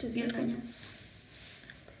 thiếu từ Nghe lại nhá.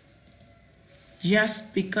 Yes,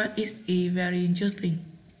 because it's very interesting.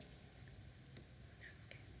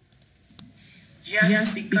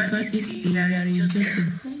 Yes, because it's very interesting.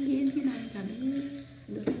 Không yên khi nào cảm thấy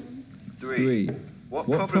được không? 3.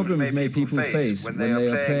 What problems may people face when they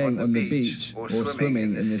are playing on the beach or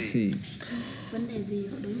swimming in the sea? Vấn đề gì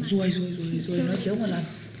họ đối mặt? Ruồi nói thiếu một lần.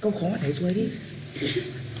 Câu khó mà thấy ruồi đi.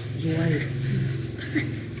 Ruồi.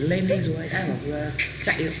 Lên đi ruồi. Ai bảo vừa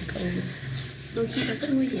chạy được câu. Đôi khi nó rất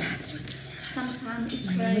nguy hiểm. Sometimes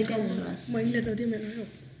it's very dangerous. Mấy lần đầu tiên mẹ nói rồi.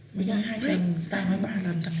 Được chưa? Thành ta nói 3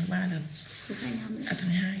 lần, thằng nói 3 lần. Thứ hai nào nữa? Thằng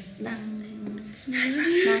 2. Năm.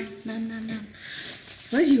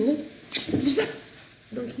 Nói gì không?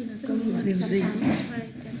 Đôi khi nó rất nguy hiểm. Sometimes it's very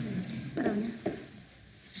dangerous. Bắt đầu nhá.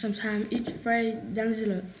 Sometimes it's very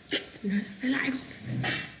dangerous. Nói lại không?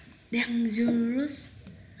 Dangerous.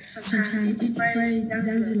 Sometimes it's very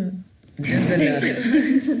dangerous.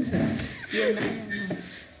 Dừng lại là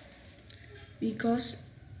Because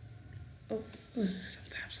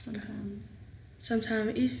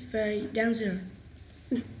sometimes it's very dangerous.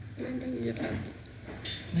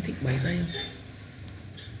 Mày thích 7 giây không?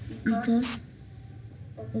 Because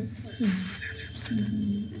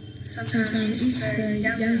sometimes it's very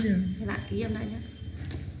dangerous. Nghe lại cái âm lại nhá.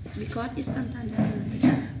 Because it's sometimes dangerous.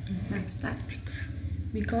 Này, start.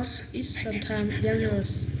 Because it's sometimes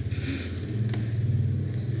dangerous.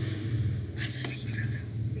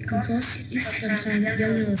 Because it's sometimes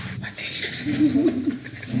dangerous.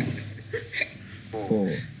 4.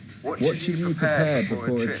 What should you prepare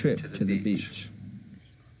before a trip to the beach?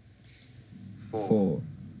 4.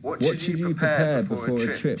 What should you prepare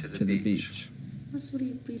before a trip to the beach? What should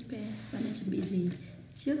you prepare? Bạn nên chuẩn bị gì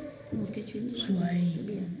trước một cái chuyến du lịch tới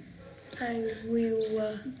biển? I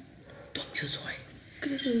will Tôi chưa rồi.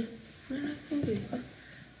 cái gì? Nó không gì không?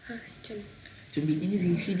 Chuẩn bị những cái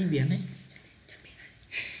gì khi đi biển ấy?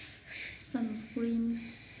 Sunscreen,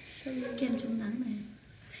 kem chống nắng này,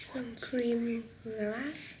 Sunscreen,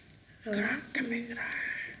 glass,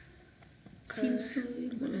 sim sôi,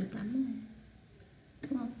 bộ đồ tắm này,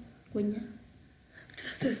 đúng không? Quỳnh nhá.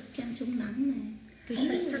 Kem chống nắng này, cái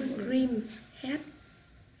sunscreen, hat,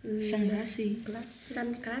 sunglasses,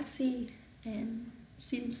 and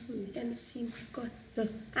sim sôi. and sim con. Rồi,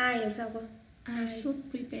 ai làm sao con? I should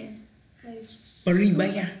prepare.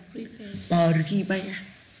 Prepare.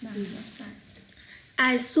 Now let's start.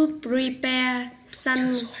 I should prepare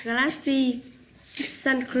sunglasses,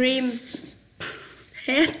 sunscreen,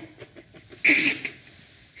 hat,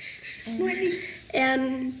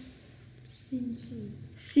 and Sim sôi.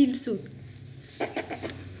 swimsuit.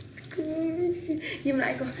 Nhìn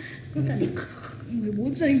lại con. Có cả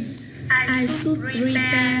 14 giây. I should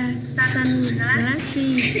prepare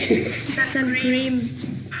sunglasses, sunscreen,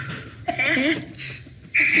 hat,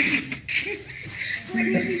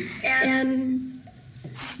 and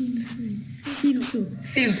swimsuit.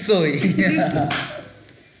 Sim sôi.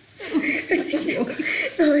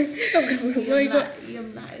 Rồi, không cần một hơi con. Ghiêm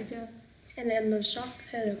lại được chưa? And a short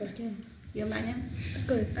hay được rồi. Chưa? Ghiêm lại nhá.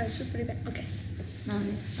 Good, I should prepare. Okay. Now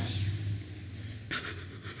let's start.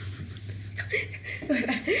 Coi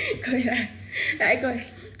lại coi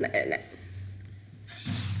lại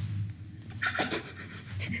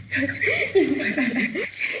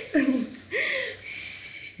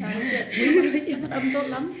Phát âm tốt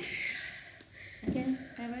lắm. Okay,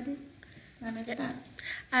 I ready? Now let's start.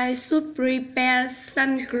 I should prepare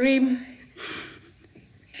sun cream.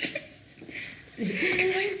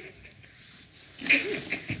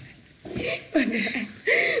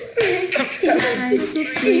 I should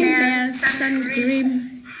prepare sun cream.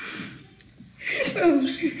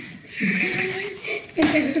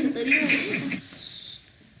 Cho tới đi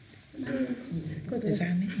Thời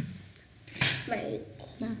gian đấy. Mày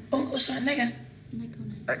Ô, soạn đấy kìa. Này câu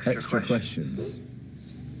này. Extra questions.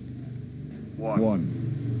 1.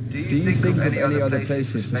 Do you think of any other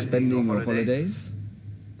places for spending your holidays?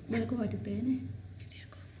 Đây là câu hỏi thực tế này.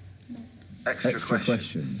 Extra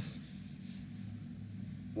questions.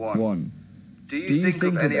 1. Do you think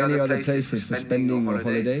of any other places for spending your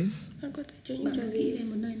holidays? con có thể chơi những Bạn trò có gì? nghĩ về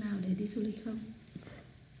một nơi nào để đi du lịch không?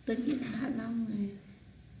 Tôi nghĩ là Hạ Long này,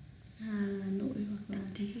 Hà Nội hoặc là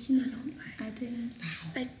thành phố Hồ Chí Minh chẳng. Ai thêm?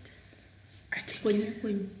 Quỳnh nhá,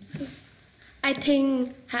 Quỳnh. I think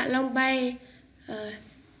Hạ Long Bay,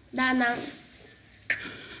 Đà Nẵng,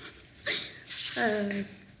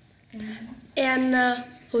 and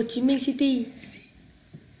Hồ Chí Minh City.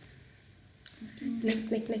 Nịch,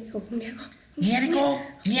 không nghe con. Nghe đi cô,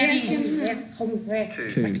 nghe đi. Không nghe.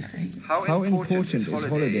 2. How important is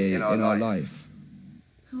holiday in our life?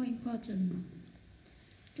 How important?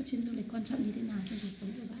 Cái chuyến du lịch quan trọng như thế nào trong cuộc sống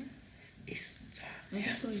của bạn? Nó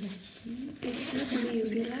giúp tôi giải trí. It's help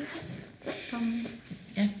me relax. Không.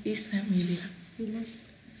 It help me relax. Relax.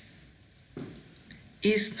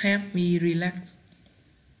 It help me relax.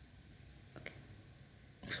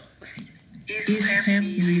 It help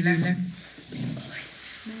me relax.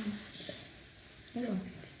 Hết rồi.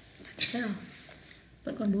 Hết rồi.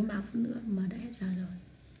 Vẫn còn 4 phút nữa mà đã hết giờ rồi.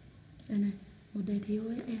 Đây này, một đề thi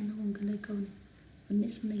OSE nó gồm cái lời câu này, phần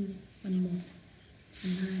listening này, phần 1,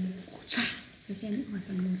 phần 2 này. Để xem những hỏi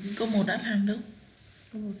phần 1 này. Câu 1 đã làm đâu?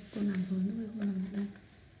 Câu 1 cô làm rồi, lúc cô làm đây.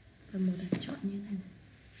 Phần 1 là chọn như thế này.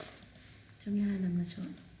 Trong như 2 làm là chọn.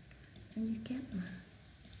 Nó như kép mà.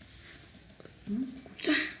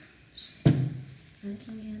 Đấy,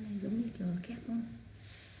 xong nghe này giống như kiểu kép đúng không?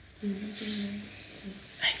 Nhìn lên trên này.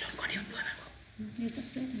 Anh luôn có điểm luôn à không? Nghe sắp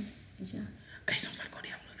xếp này, thấy chưa? Anh xong phát có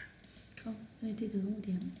điểm luôn à? Không, đây thi thử 1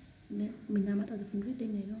 điểm. Nên mình đang bắt đầu từ phần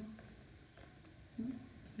reading này đúng không?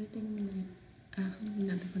 Reading này. À không, mình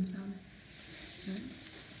làm từ phần sau này. Đấy.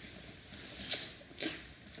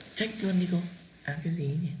 Check luôn đi cô. À cái gì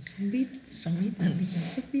nhỉ? Submit. Submit lần đi.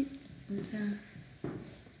 Submit. Được chưa?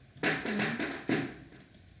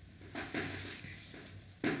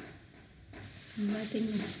 Writing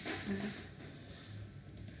này.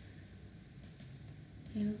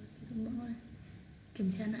 Theo cái dung mẫu này.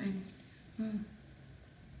 Kiểm tra lại này.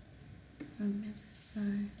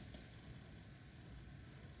 Exercise.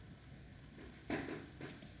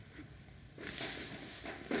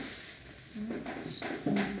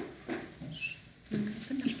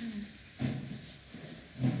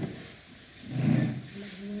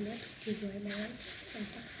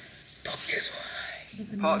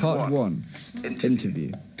 Part 1.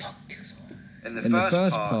 Interview. In the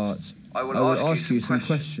first part, I will ask you some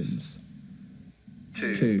questions.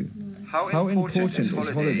 2. How important is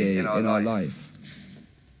holiday in our life?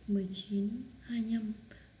 19, 25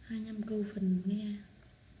 câu phần nghe.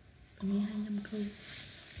 Phần nghe 25 câu.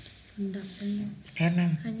 Phần đọc bao nhiêu?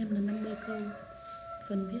 25 là 50 câu.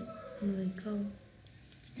 Phần viết 10 câu.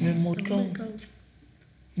 11 câu.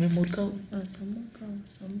 11 câu. 61 câu,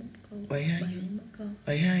 61 câu. 71 câu.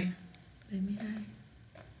 72.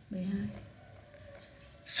 72.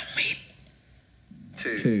 Submit.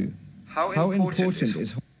 2. How important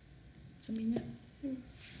is Submit nhé.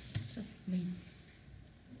 Submit.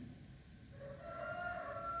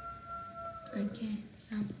 Ok,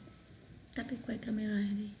 xong. Tắt cái quay camera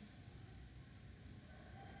này đi.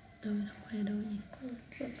 Tôi đã quay đâu nhỉ?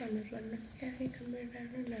 Có cần một lần cái camera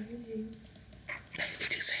nó làm cái gì? Đây, cái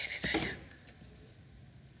chữ xe đây thầy ạ.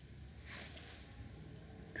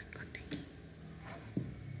 Recording.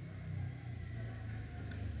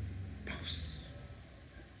 Pause.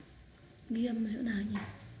 Ghi âm ở chỗ nào nhỉ?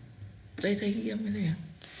 Đây thấy ghi âm cái gì ạ?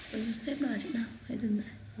 Xếp nó ở chỗ nào? Hãy dừng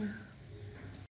lại.